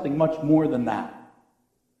by something much more than that.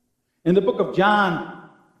 In the book of John,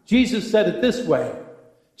 Jesus said it this way.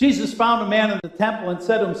 Jesus found a man in the temple and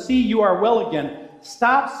said to him, see, you are well again.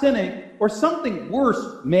 Stop sinning, or something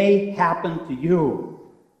worse may happen to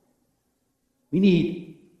you. We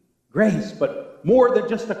need grace, but more than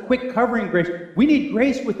just a quick covering grace. We need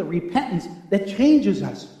grace with a repentance that changes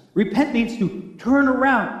us. Repent means to turn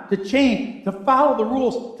around, to change, to follow the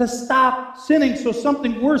rules, to stop sinning so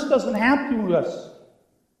something worse doesn't happen to us.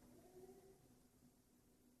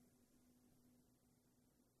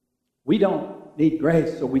 We don't need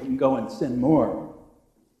grace so we can go and sin more.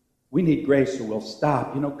 We need grace so we'll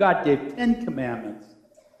stop. You know, God gave 10 commandments.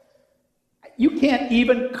 You can't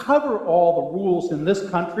even cover all the rules in this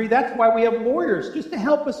country. That's why we have lawyers, just to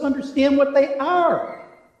help us understand what they are.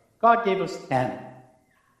 God gave us 10.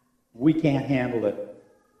 We can't handle it.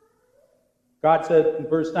 God said in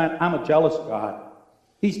verse 9, I'm a jealous God.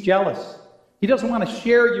 He's jealous. He doesn't want to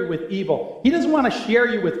share you with evil. He doesn't want to share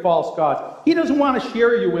you with false gods. He doesn't want to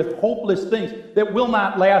share you with hopeless things that will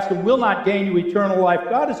not last and will not gain you eternal life.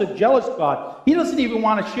 God is a jealous God. He doesn't even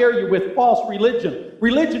want to share you with false religion.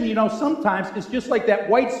 Religion, you know, sometimes is just like that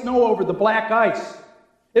white snow over the black ice.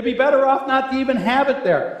 It'd be better off not to even have it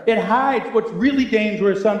there. It hides what's really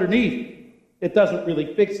dangerous underneath. It doesn't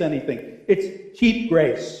really fix anything. It's cheap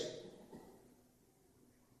grace.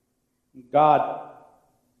 God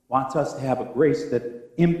wants us to have a grace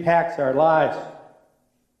that impacts our lives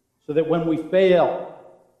so that when we fail,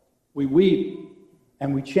 we weep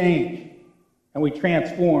and we change and we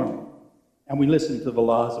transform and we listen to the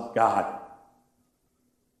laws of God.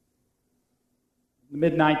 In the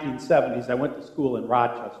mid-1970s, I went to school in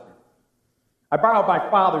Rochester. I borrowed my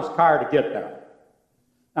father's car to get there.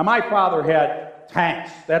 Now, my father had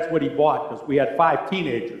tanks. That's what he bought because we had 5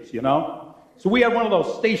 teenagers, you know. So we had one of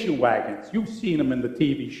those station wagons. You've seen them in the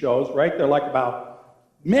TV shows, right? They're like about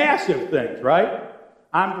massive things, right?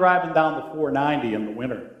 I'm driving down the 490 in the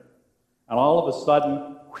winter. And all of a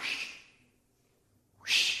sudden, whoosh,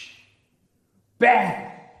 whoosh,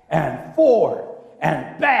 back and forth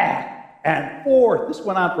and back and forth. This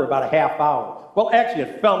went on for about a half hour. Well, actually,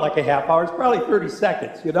 it felt like a half hour. It's probably 30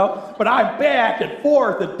 seconds, you know? But I'm back and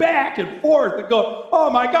forth and go,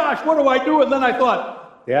 oh my gosh, what do I do? And then I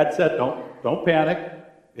thought, Dad said, don't panic.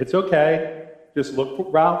 It's okay. Just look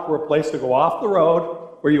around for a place to go off the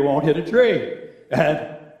road where you won't hit a tree.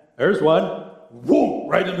 And there's one. Whoom!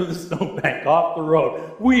 Right into the snowbank, off the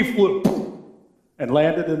road. We flew boom, and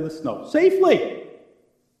landed in the snow safely.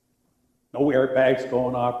 No airbags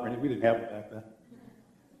going off or anything. We didn't have them back then.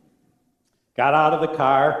 Got out of the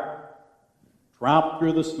car, tromped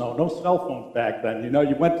through the snow. No cell phones back then. You know,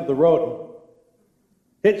 you went to the road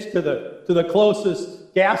and hitched to the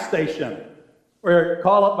closest gas station. Where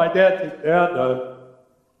call up my dad. Say,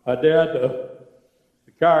 Dad,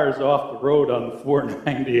 the car is off the road on the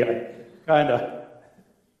 490.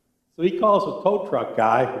 So he calls a tow truck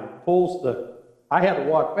guy who pulls I had to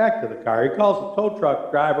walk back to the car. He calls a tow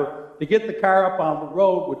truck driver to get the car up on the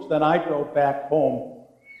road, which then I drove back home.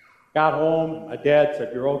 Got home, and my dad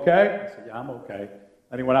said, you're okay? I said, yeah, I'm okay.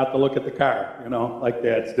 Then he went out to look at the car, you know, like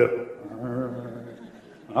dads do.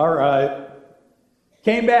 All right.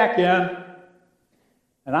 Came back in,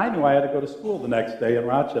 and I knew I had to go to school the next day in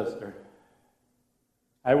Rochester.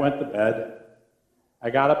 I went to bed. I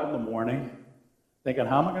got up in the morning thinking,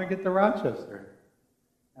 how am I going to get to Rochester?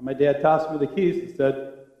 And my dad tossed me the keys and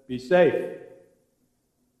said, be safe.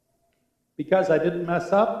 because I didn't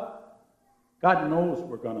mess up? God knows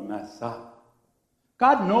we're going to mess up.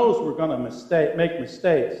 God knows we're going to make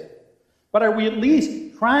mistakes. But are we at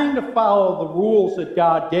least trying to follow the rules that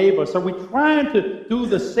God gave us? Are we trying to do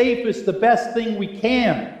the safest, the best thing we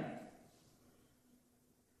can?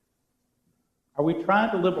 Are we trying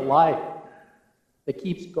to live a life that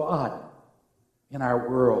keeps God in our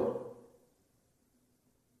world?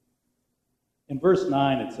 In verse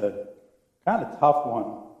 9, it's a kind of tough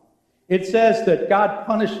one. It says that God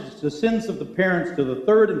punishes the sins of the parents to the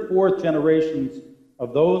third and fourth generations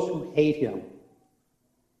of those who hate him.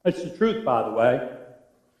 It's the truth, by the way.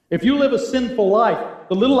 If you live a sinful life,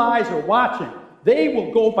 the little eyes are watching. They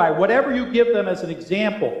will go by whatever you give them as an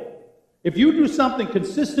example. If you do something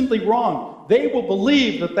consistently wrong, they will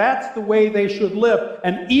believe that that's the way they should live.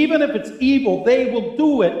 And even if it's evil, they will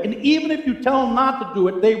do it. And even if you tell them not to do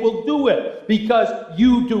it, they will do it because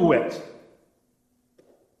you do it.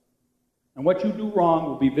 And what you do wrong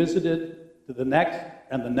will be visited to the next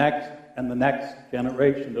and the next and the next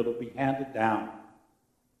generation. It'll be handed down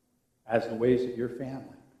as the ways of your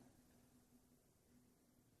family.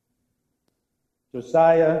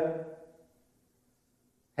 Josiah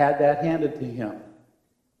had that handed to him,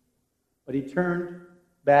 but he turned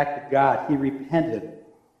back to God. He repented.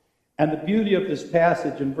 And the beauty of this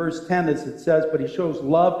passage in verse 10 is it says, but he shows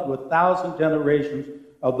love to 1,000 generations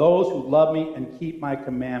of those who love me and keep my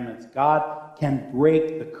commandments. God can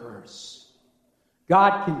break the curse.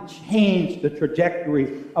 God can change the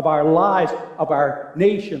trajectory of our lives, of our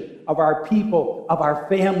nation, of our people, of our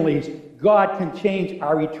families. God can change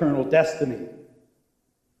our eternal destiny.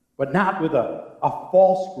 But not with a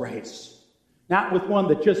false grace. Not with one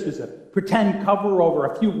that just is a pretend cover over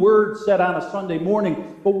a few words said on a Sunday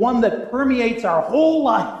morning, but one that permeates our whole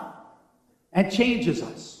life and changes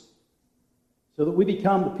us so that we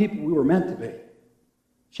become the people we were meant to be.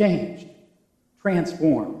 Changed,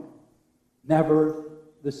 transformed, never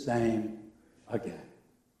the same again.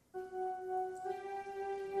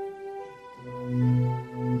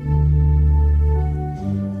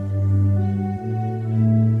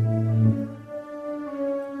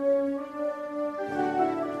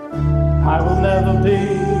 I will never be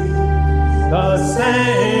the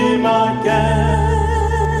same again.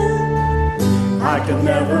 I can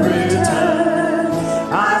never return.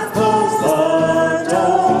 I've closed the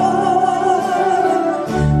door.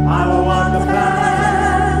 I will walk the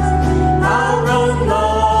path. I'll run the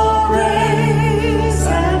race,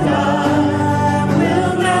 and I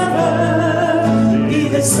will never be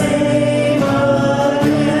the same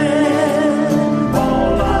again.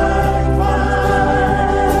 Fall like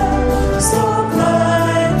fire, soak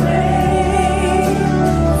like rain,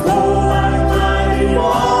 flow like mighty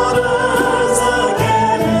waters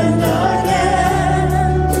again and again.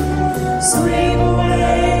 Sweep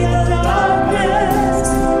away the darkness,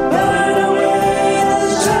 burn away the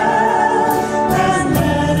shadow, and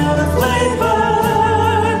let our flame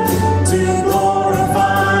burn to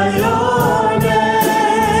glorify your name.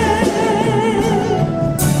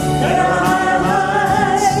 There are higher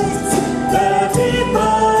heights, there are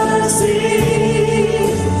deeper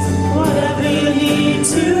seas. Whatever you need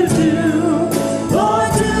to do, Lord,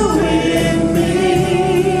 do in me.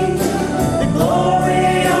 The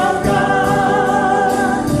glory of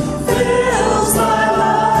God fills my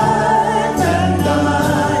life, and I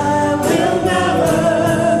will never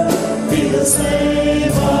be the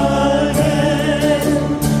same again.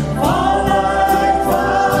 Fall like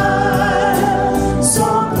fire,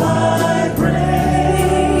 soak like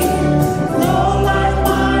rain, flow like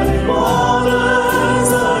mighty waters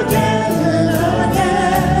again and again.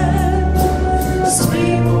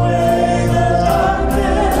 Sweep away the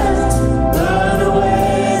darkness, burn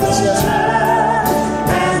away the chaff,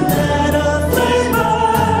 and let a flame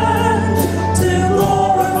burn to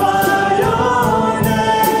glorify your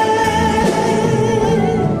name.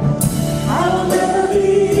 I will never be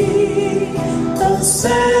the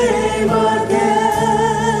same again.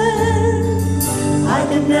 I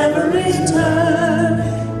can never return.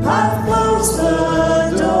 I've closed the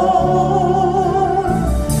door.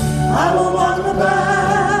 I will walk the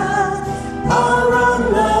path. I'll run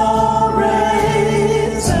the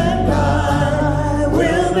race, and I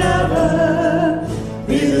will never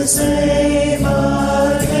be the same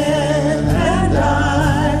again. And I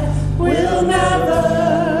will never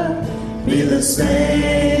be the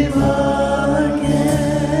same again.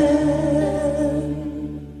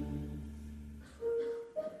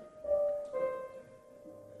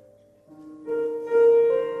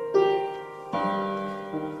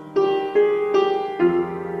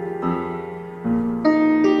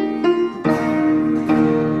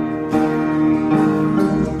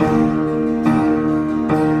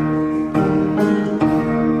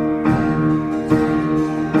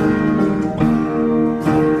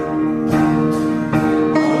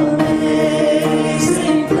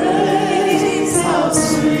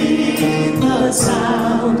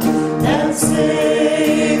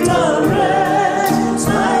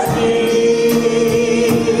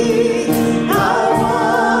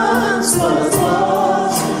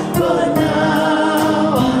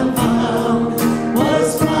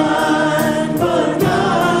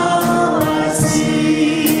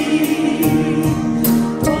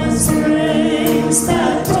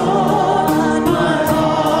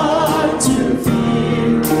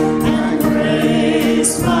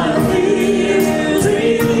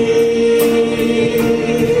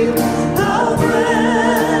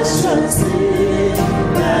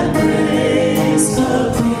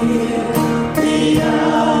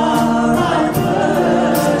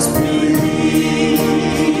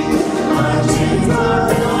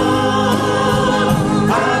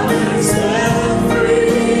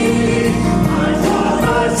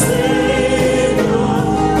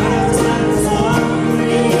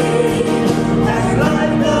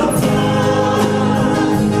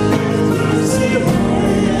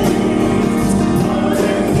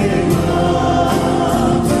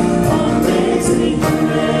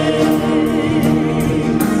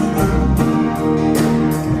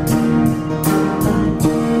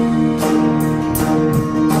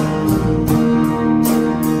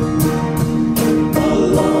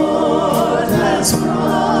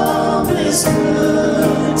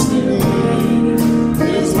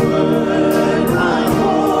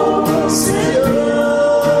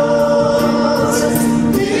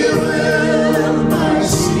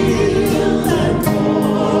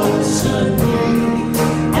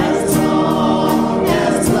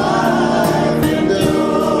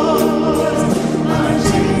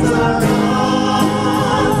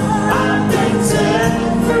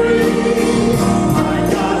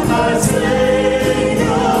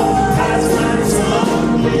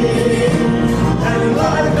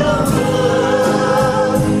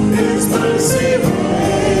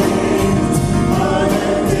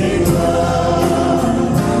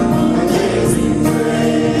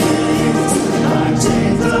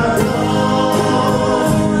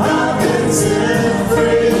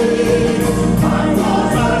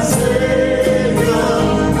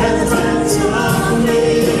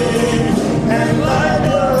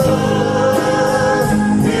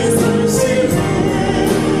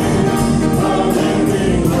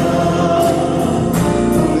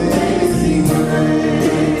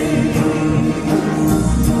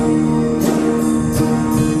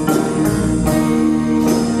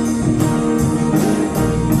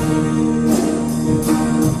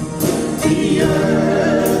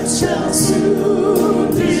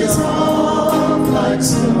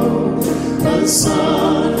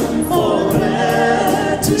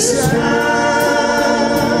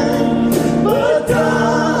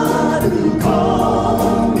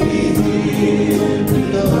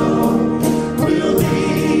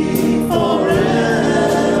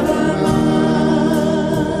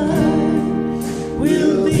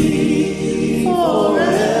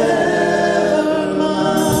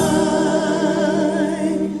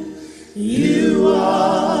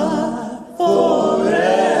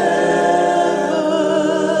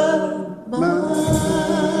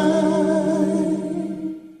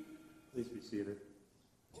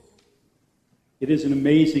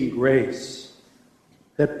 amazing grace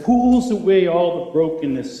that pulls away all the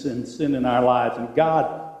brokenness and sin in our lives, and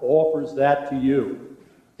God offers that to you.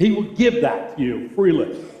 He will give that to you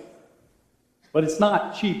freely. But it's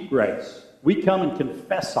not cheap grace. We come and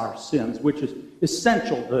confess our sins, which is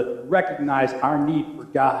essential to recognize our need for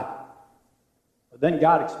God. But then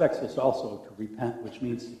God expects us also to repent, which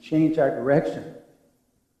means to change our direction,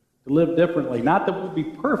 to live differently. Not that we'll be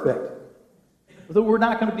perfect, but that we're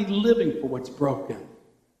not going to be living for what's broken.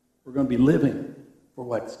 We're going to be living for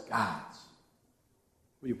what's God's.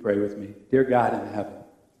 Will you pray with me? Dear God in heaven,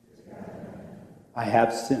 I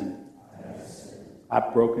have sinned.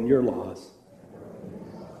 I've broken your laws.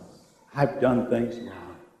 I've done things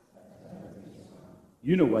wrong.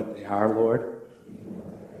 You know what they are, Lord.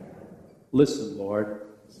 Listen, Lord,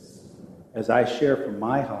 as I share from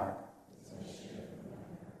my heart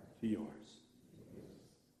to yours.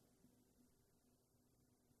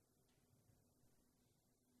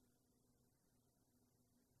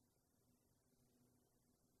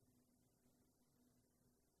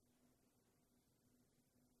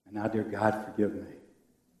 And now, dear God, forgive me.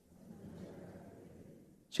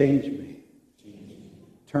 Change me.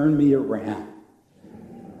 Turn me around.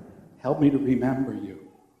 Help me to remember you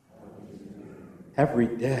every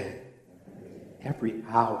day, every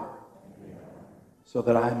hour, so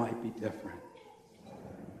that I might be different.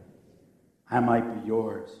 I might be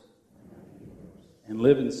yours and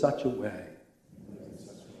live in such a way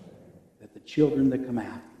that the children that come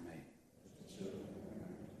after me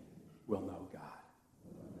will know God.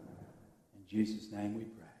 In Jesus' name we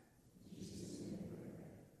pray.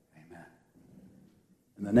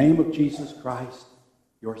 In the name of Jesus Christ,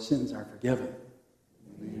 your sins are forgiven.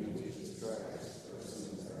 In the name of Jesus Christ, your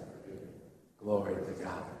sins are forgiven. Glory to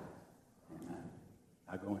God. Amen.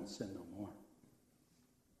 Now go and sin no more.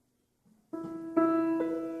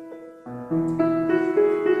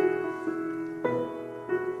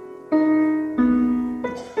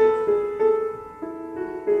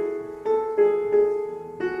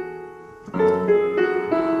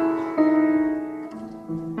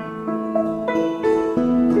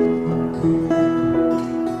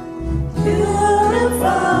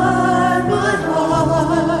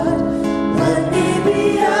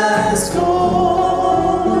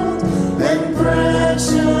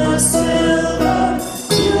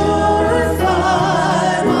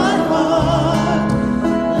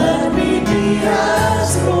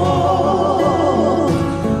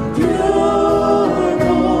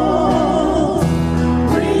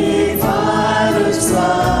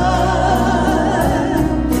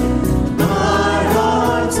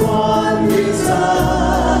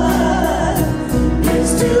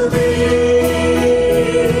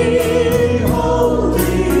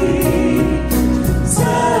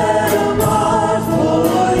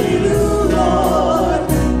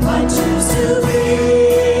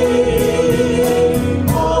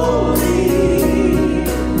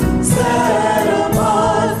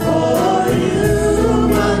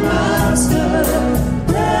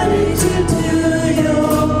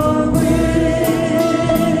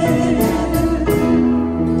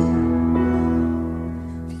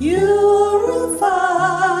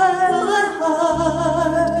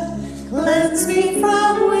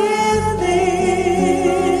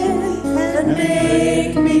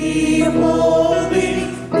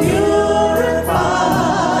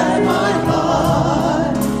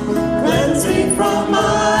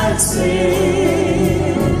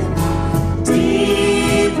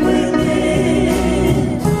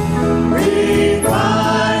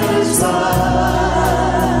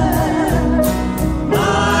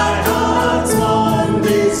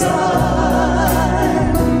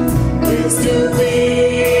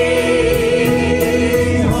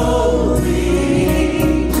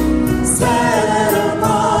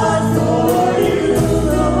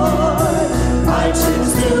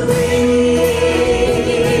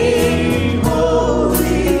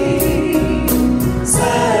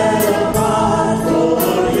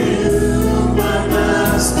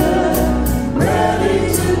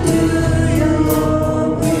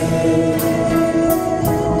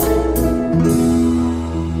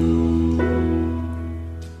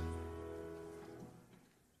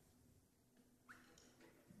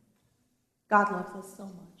 God loves us so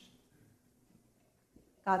much.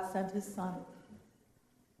 God sent his Son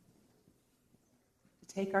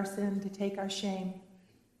to take our sin, to take our shame,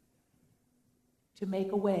 to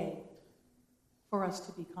make a way for us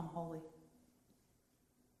to become holy.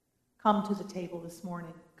 Come to the table this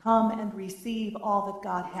morning. Come and receive all that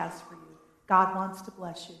God has for you. God wants to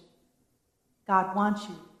bless you. God wants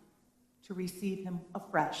you to receive him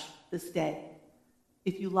afresh this day.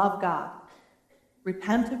 If you love God,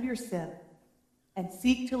 repent of your sin, and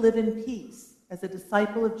seek to live in peace as a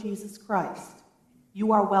disciple of Jesus Christ,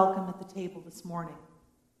 you are welcome at the table this morning.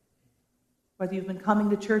 Whether you've been coming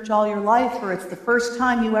to church all your life or it's the first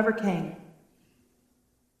time you ever came,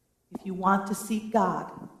 if you want to seek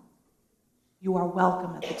God, you are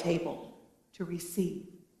welcome at the table to receive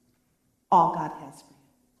all God has for you.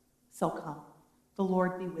 So come. The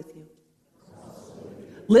Lord be with you.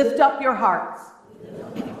 Lift up your hearts.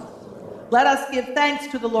 Let us give thanks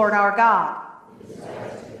to the Lord our God.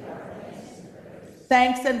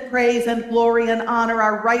 Thanks and praise and glory and honor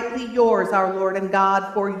are rightly yours, our Lord and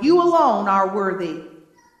God, for you alone are worthy.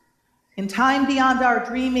 In time beyond our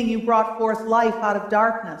dreaming, you brought forth life out of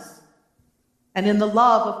darkness. And in the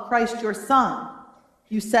love of Christ your Son,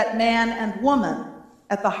 you set man and woman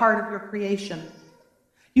at the heart of your creation.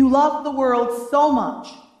 You loved the world so much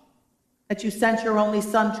that you sent your only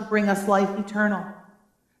Son to bring us life eternal.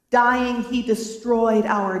 Dying, he destroyed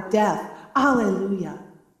our death. Alleluia.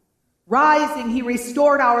 Rising, he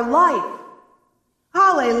restored our life.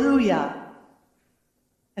 Hallelujah.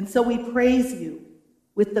 And so we praise you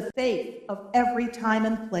with the faith of every time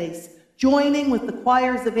and place, joining with the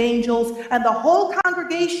choirs of angels and the whole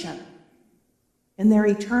congregation in their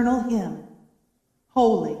eternal hymn,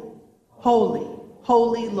 Holy, holy,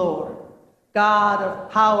 holy Lord, God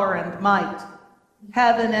of power and might.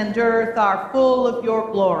 Heaven and earth are full of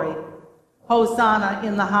your glory. Hosanna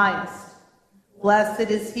in the highest. Blessed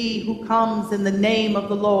is he who comes in the name of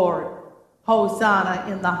the Lord. Hosanna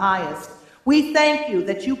in the highest. We thank you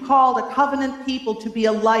that you called a covenant people to be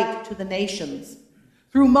a light to the nations.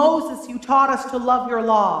 Through Moses, you taught us to love your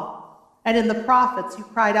law, and in the prophets, you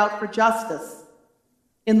cried out for justice.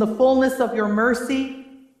 In the fullness of your mercy,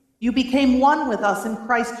 you became one with us in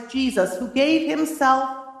Christ Jesus, who gave himself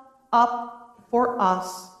up for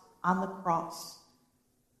us on the cross.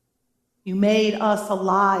 You made us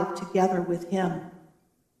alive together with him,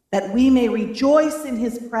 that we may rejoice in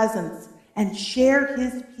his presence and share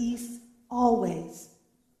his peace always.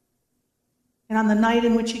 And on the night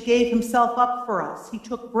in which he gave himself up for us, he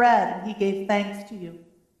took bread and he gave thanks to you.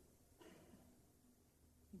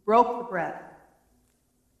 He broke the bread,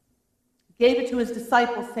 gave it to his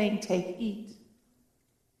disciples, saying, "Take, eat.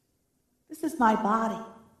 This is my body,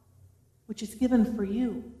 which is given for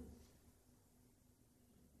you.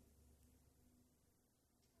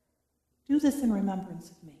 Do this in remembrance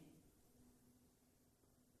of me."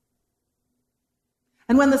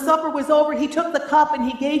 And when the supper was over, he took the cup and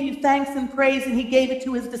he gave you thanks and praise, and he gave it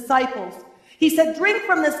to his disciples. He said, "Drink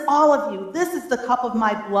from this, all of you. This is the cup of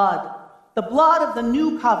my blood, the blood of the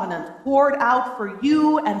new covenant, poured out for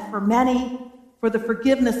you and for many for the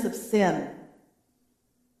forgiveness of sin.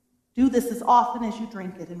 Do this as often as you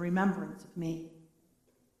drink it in remembrance of me."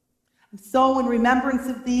 And so, in remembrance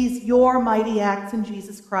of these, your mighty acts in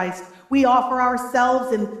Jesus Christ, we offer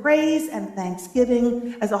ourselves in praise and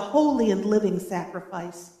thanksgiving as a holy and living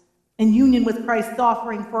sacrifice, in union with Christ's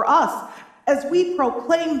offering for us, as we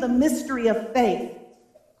proclaim the mystery of faith.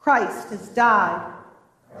 Christ has died.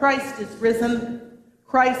 Christ is risen.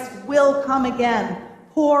 Christ will come again.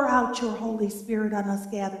 Pour out your Holy Spirit on us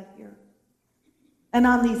gathered here. And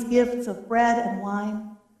on these gifts of bread and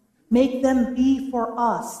wine, make them be for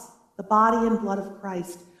us the body and blood of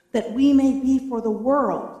Christ, that we may be for the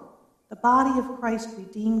world the body of Christ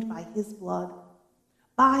redeemed by his blood.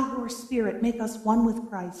 By your Spirit, make us one with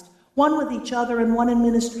Christ, one with each other, and one in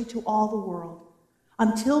ministry to all the world,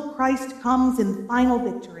 until Christ comes in final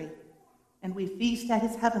victory and we feast at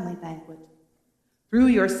his heavenly banquet. Through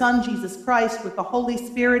your Son, Jesus Christ, with the Holy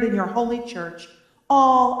Spirit in your holy church,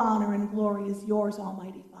 all honor and glory is yours,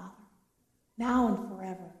 Almighty Father, now and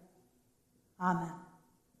forever. Amen.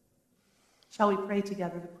 Shall we pray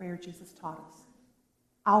together the prayer Jesus taught us?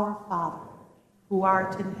 Our Father, who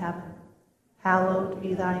art in heaven, hallowed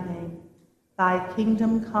be thy name. Thy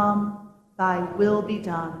kingdom come, thy will be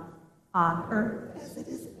done, on earth as it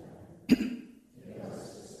is in heaven.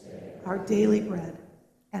 Our daily bread,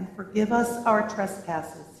 and forgive us our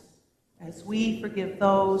trespasses, as we forgive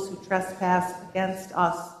those who trespass against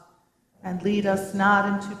us. And lead us not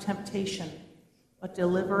into temptation, but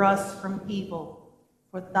deliver us from evil.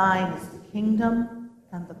 For thine is the kingdom,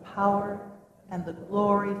 and the power, and the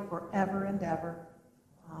glory forever and ever.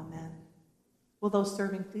 Amen. Will those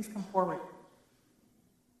serving please come forward?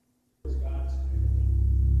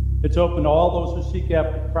 It's open to all those who seek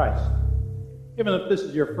after Christ. Even if this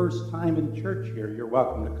is your first time in church here, you're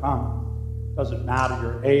welcome to come. Doesn't matter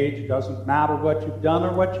your age, doesn't matter what you've done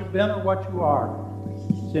or what you've been or what you are.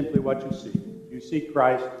 Simply what you seek. If you seek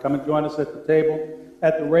Christ, come and join us at the table,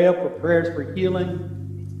 at the rail for prayers for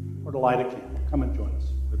healing or to light a candle. Come and join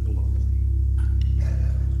us with the Lord.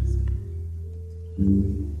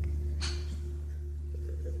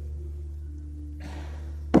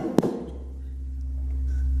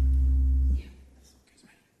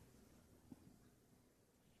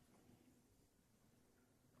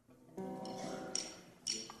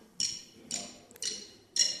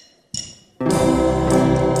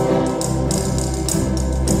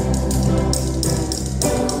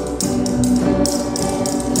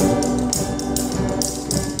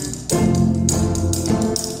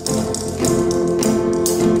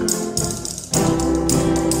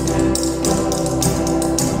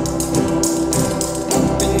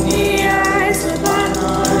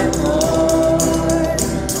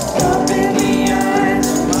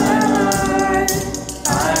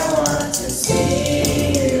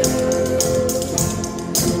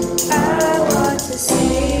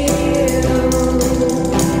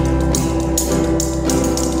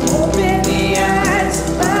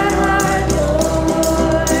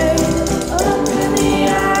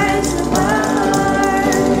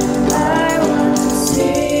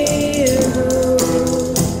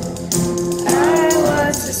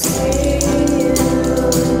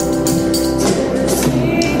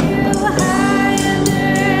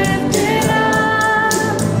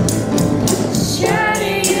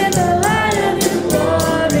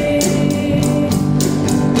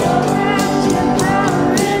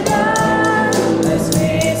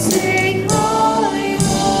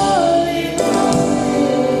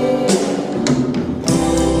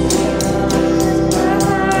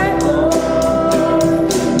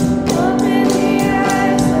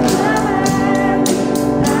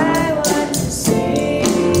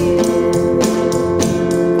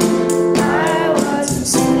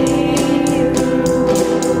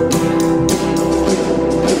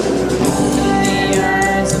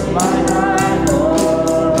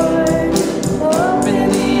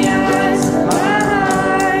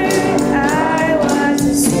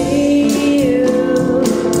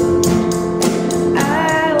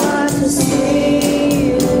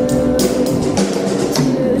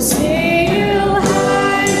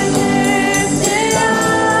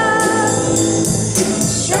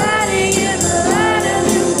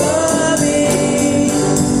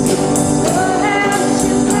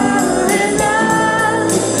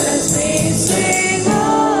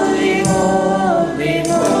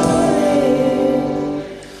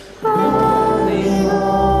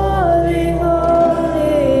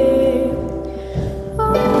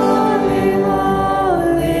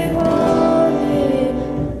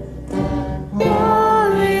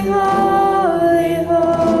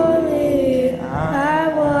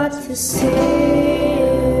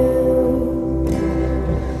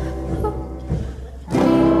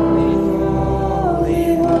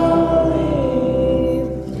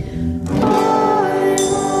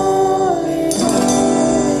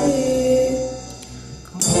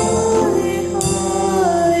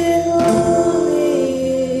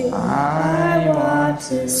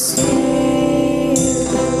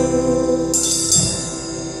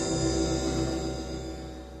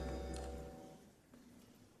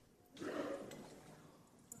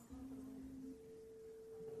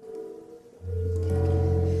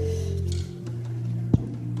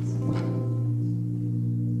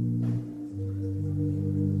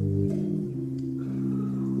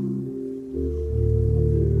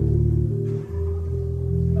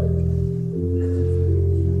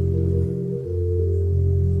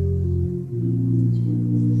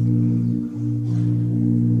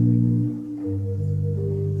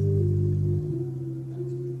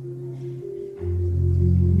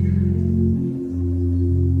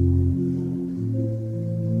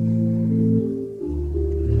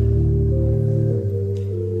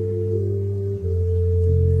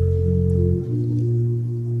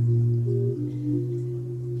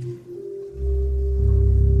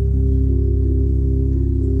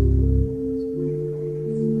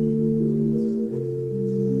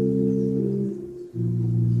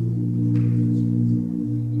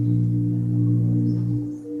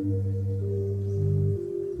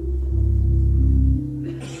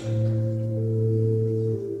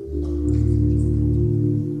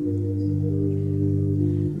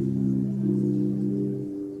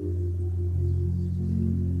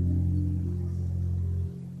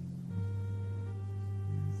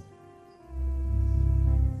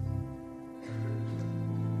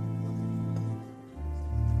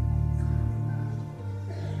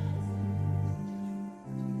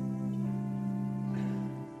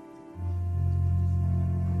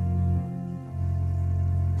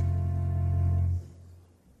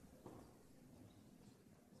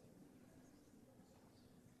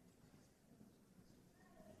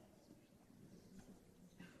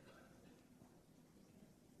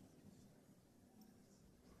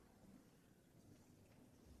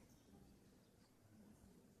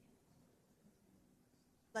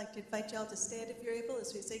 I'd like to invite y'all to stand if you're able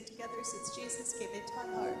as we sing together, Since Jesus Came Into My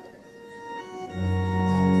Heart.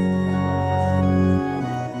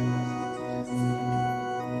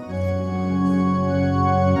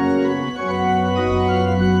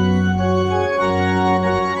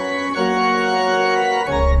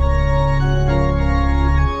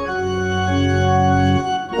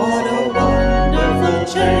 What a wonderful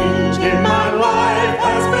change in my life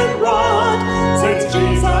has been wrought since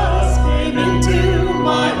Jesus came into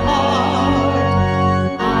my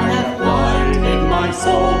heart. I have light in my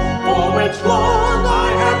soul for which long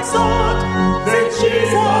I have sought since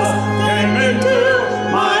Jesus came into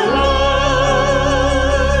my life.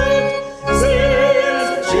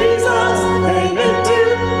 Since Jesus came into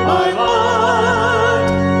my life.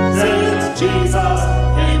 Since Jesus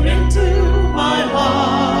came into my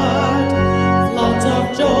heart. Floods of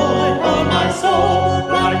joy on my soul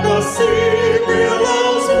like the sea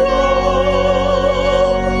billows roll.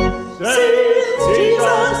 Since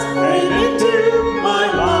Jesus came into my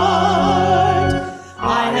life,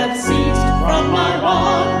 I have ceased from my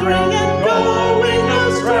wandering and going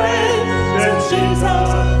astray. Since Jesus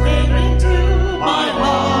came into my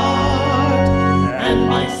heart, and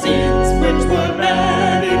my sins, which were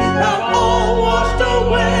many, have all washed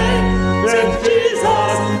away. Since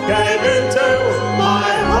Jesus came into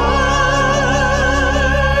my heart.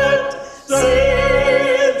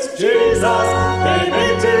 Since Jesus came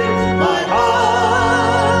into my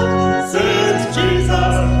heart. Since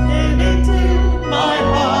Jesus came into my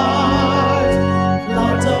heart.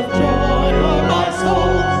 Floods of joy on my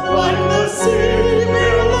soul like the sea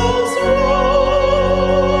billows roll.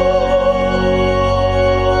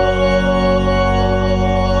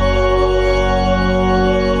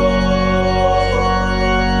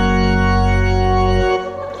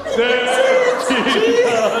 Since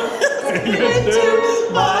Jesus came into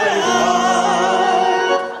my heart.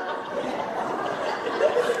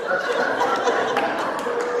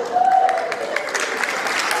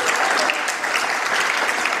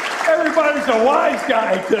 Everybody's a wise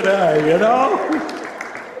guy today, you know?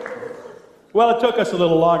 Well, it took us a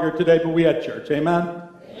little longer today, but we had church. Amen?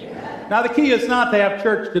 Amen. Now, the key is not to have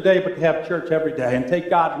church today, but to have church every day and take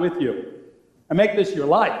God with you. And make this your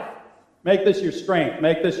life. Make this your strength.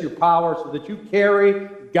 Make this your power so that you carry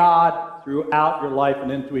God throughout your life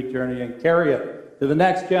and into eternity and carry it to the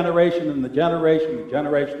next generation and the generation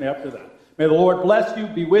after that. May the Lord bless you,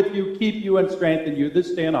 be with you, keep you, and strengthen you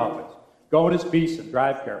this day in office. Go in his peace and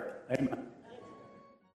drive carefully. Amen.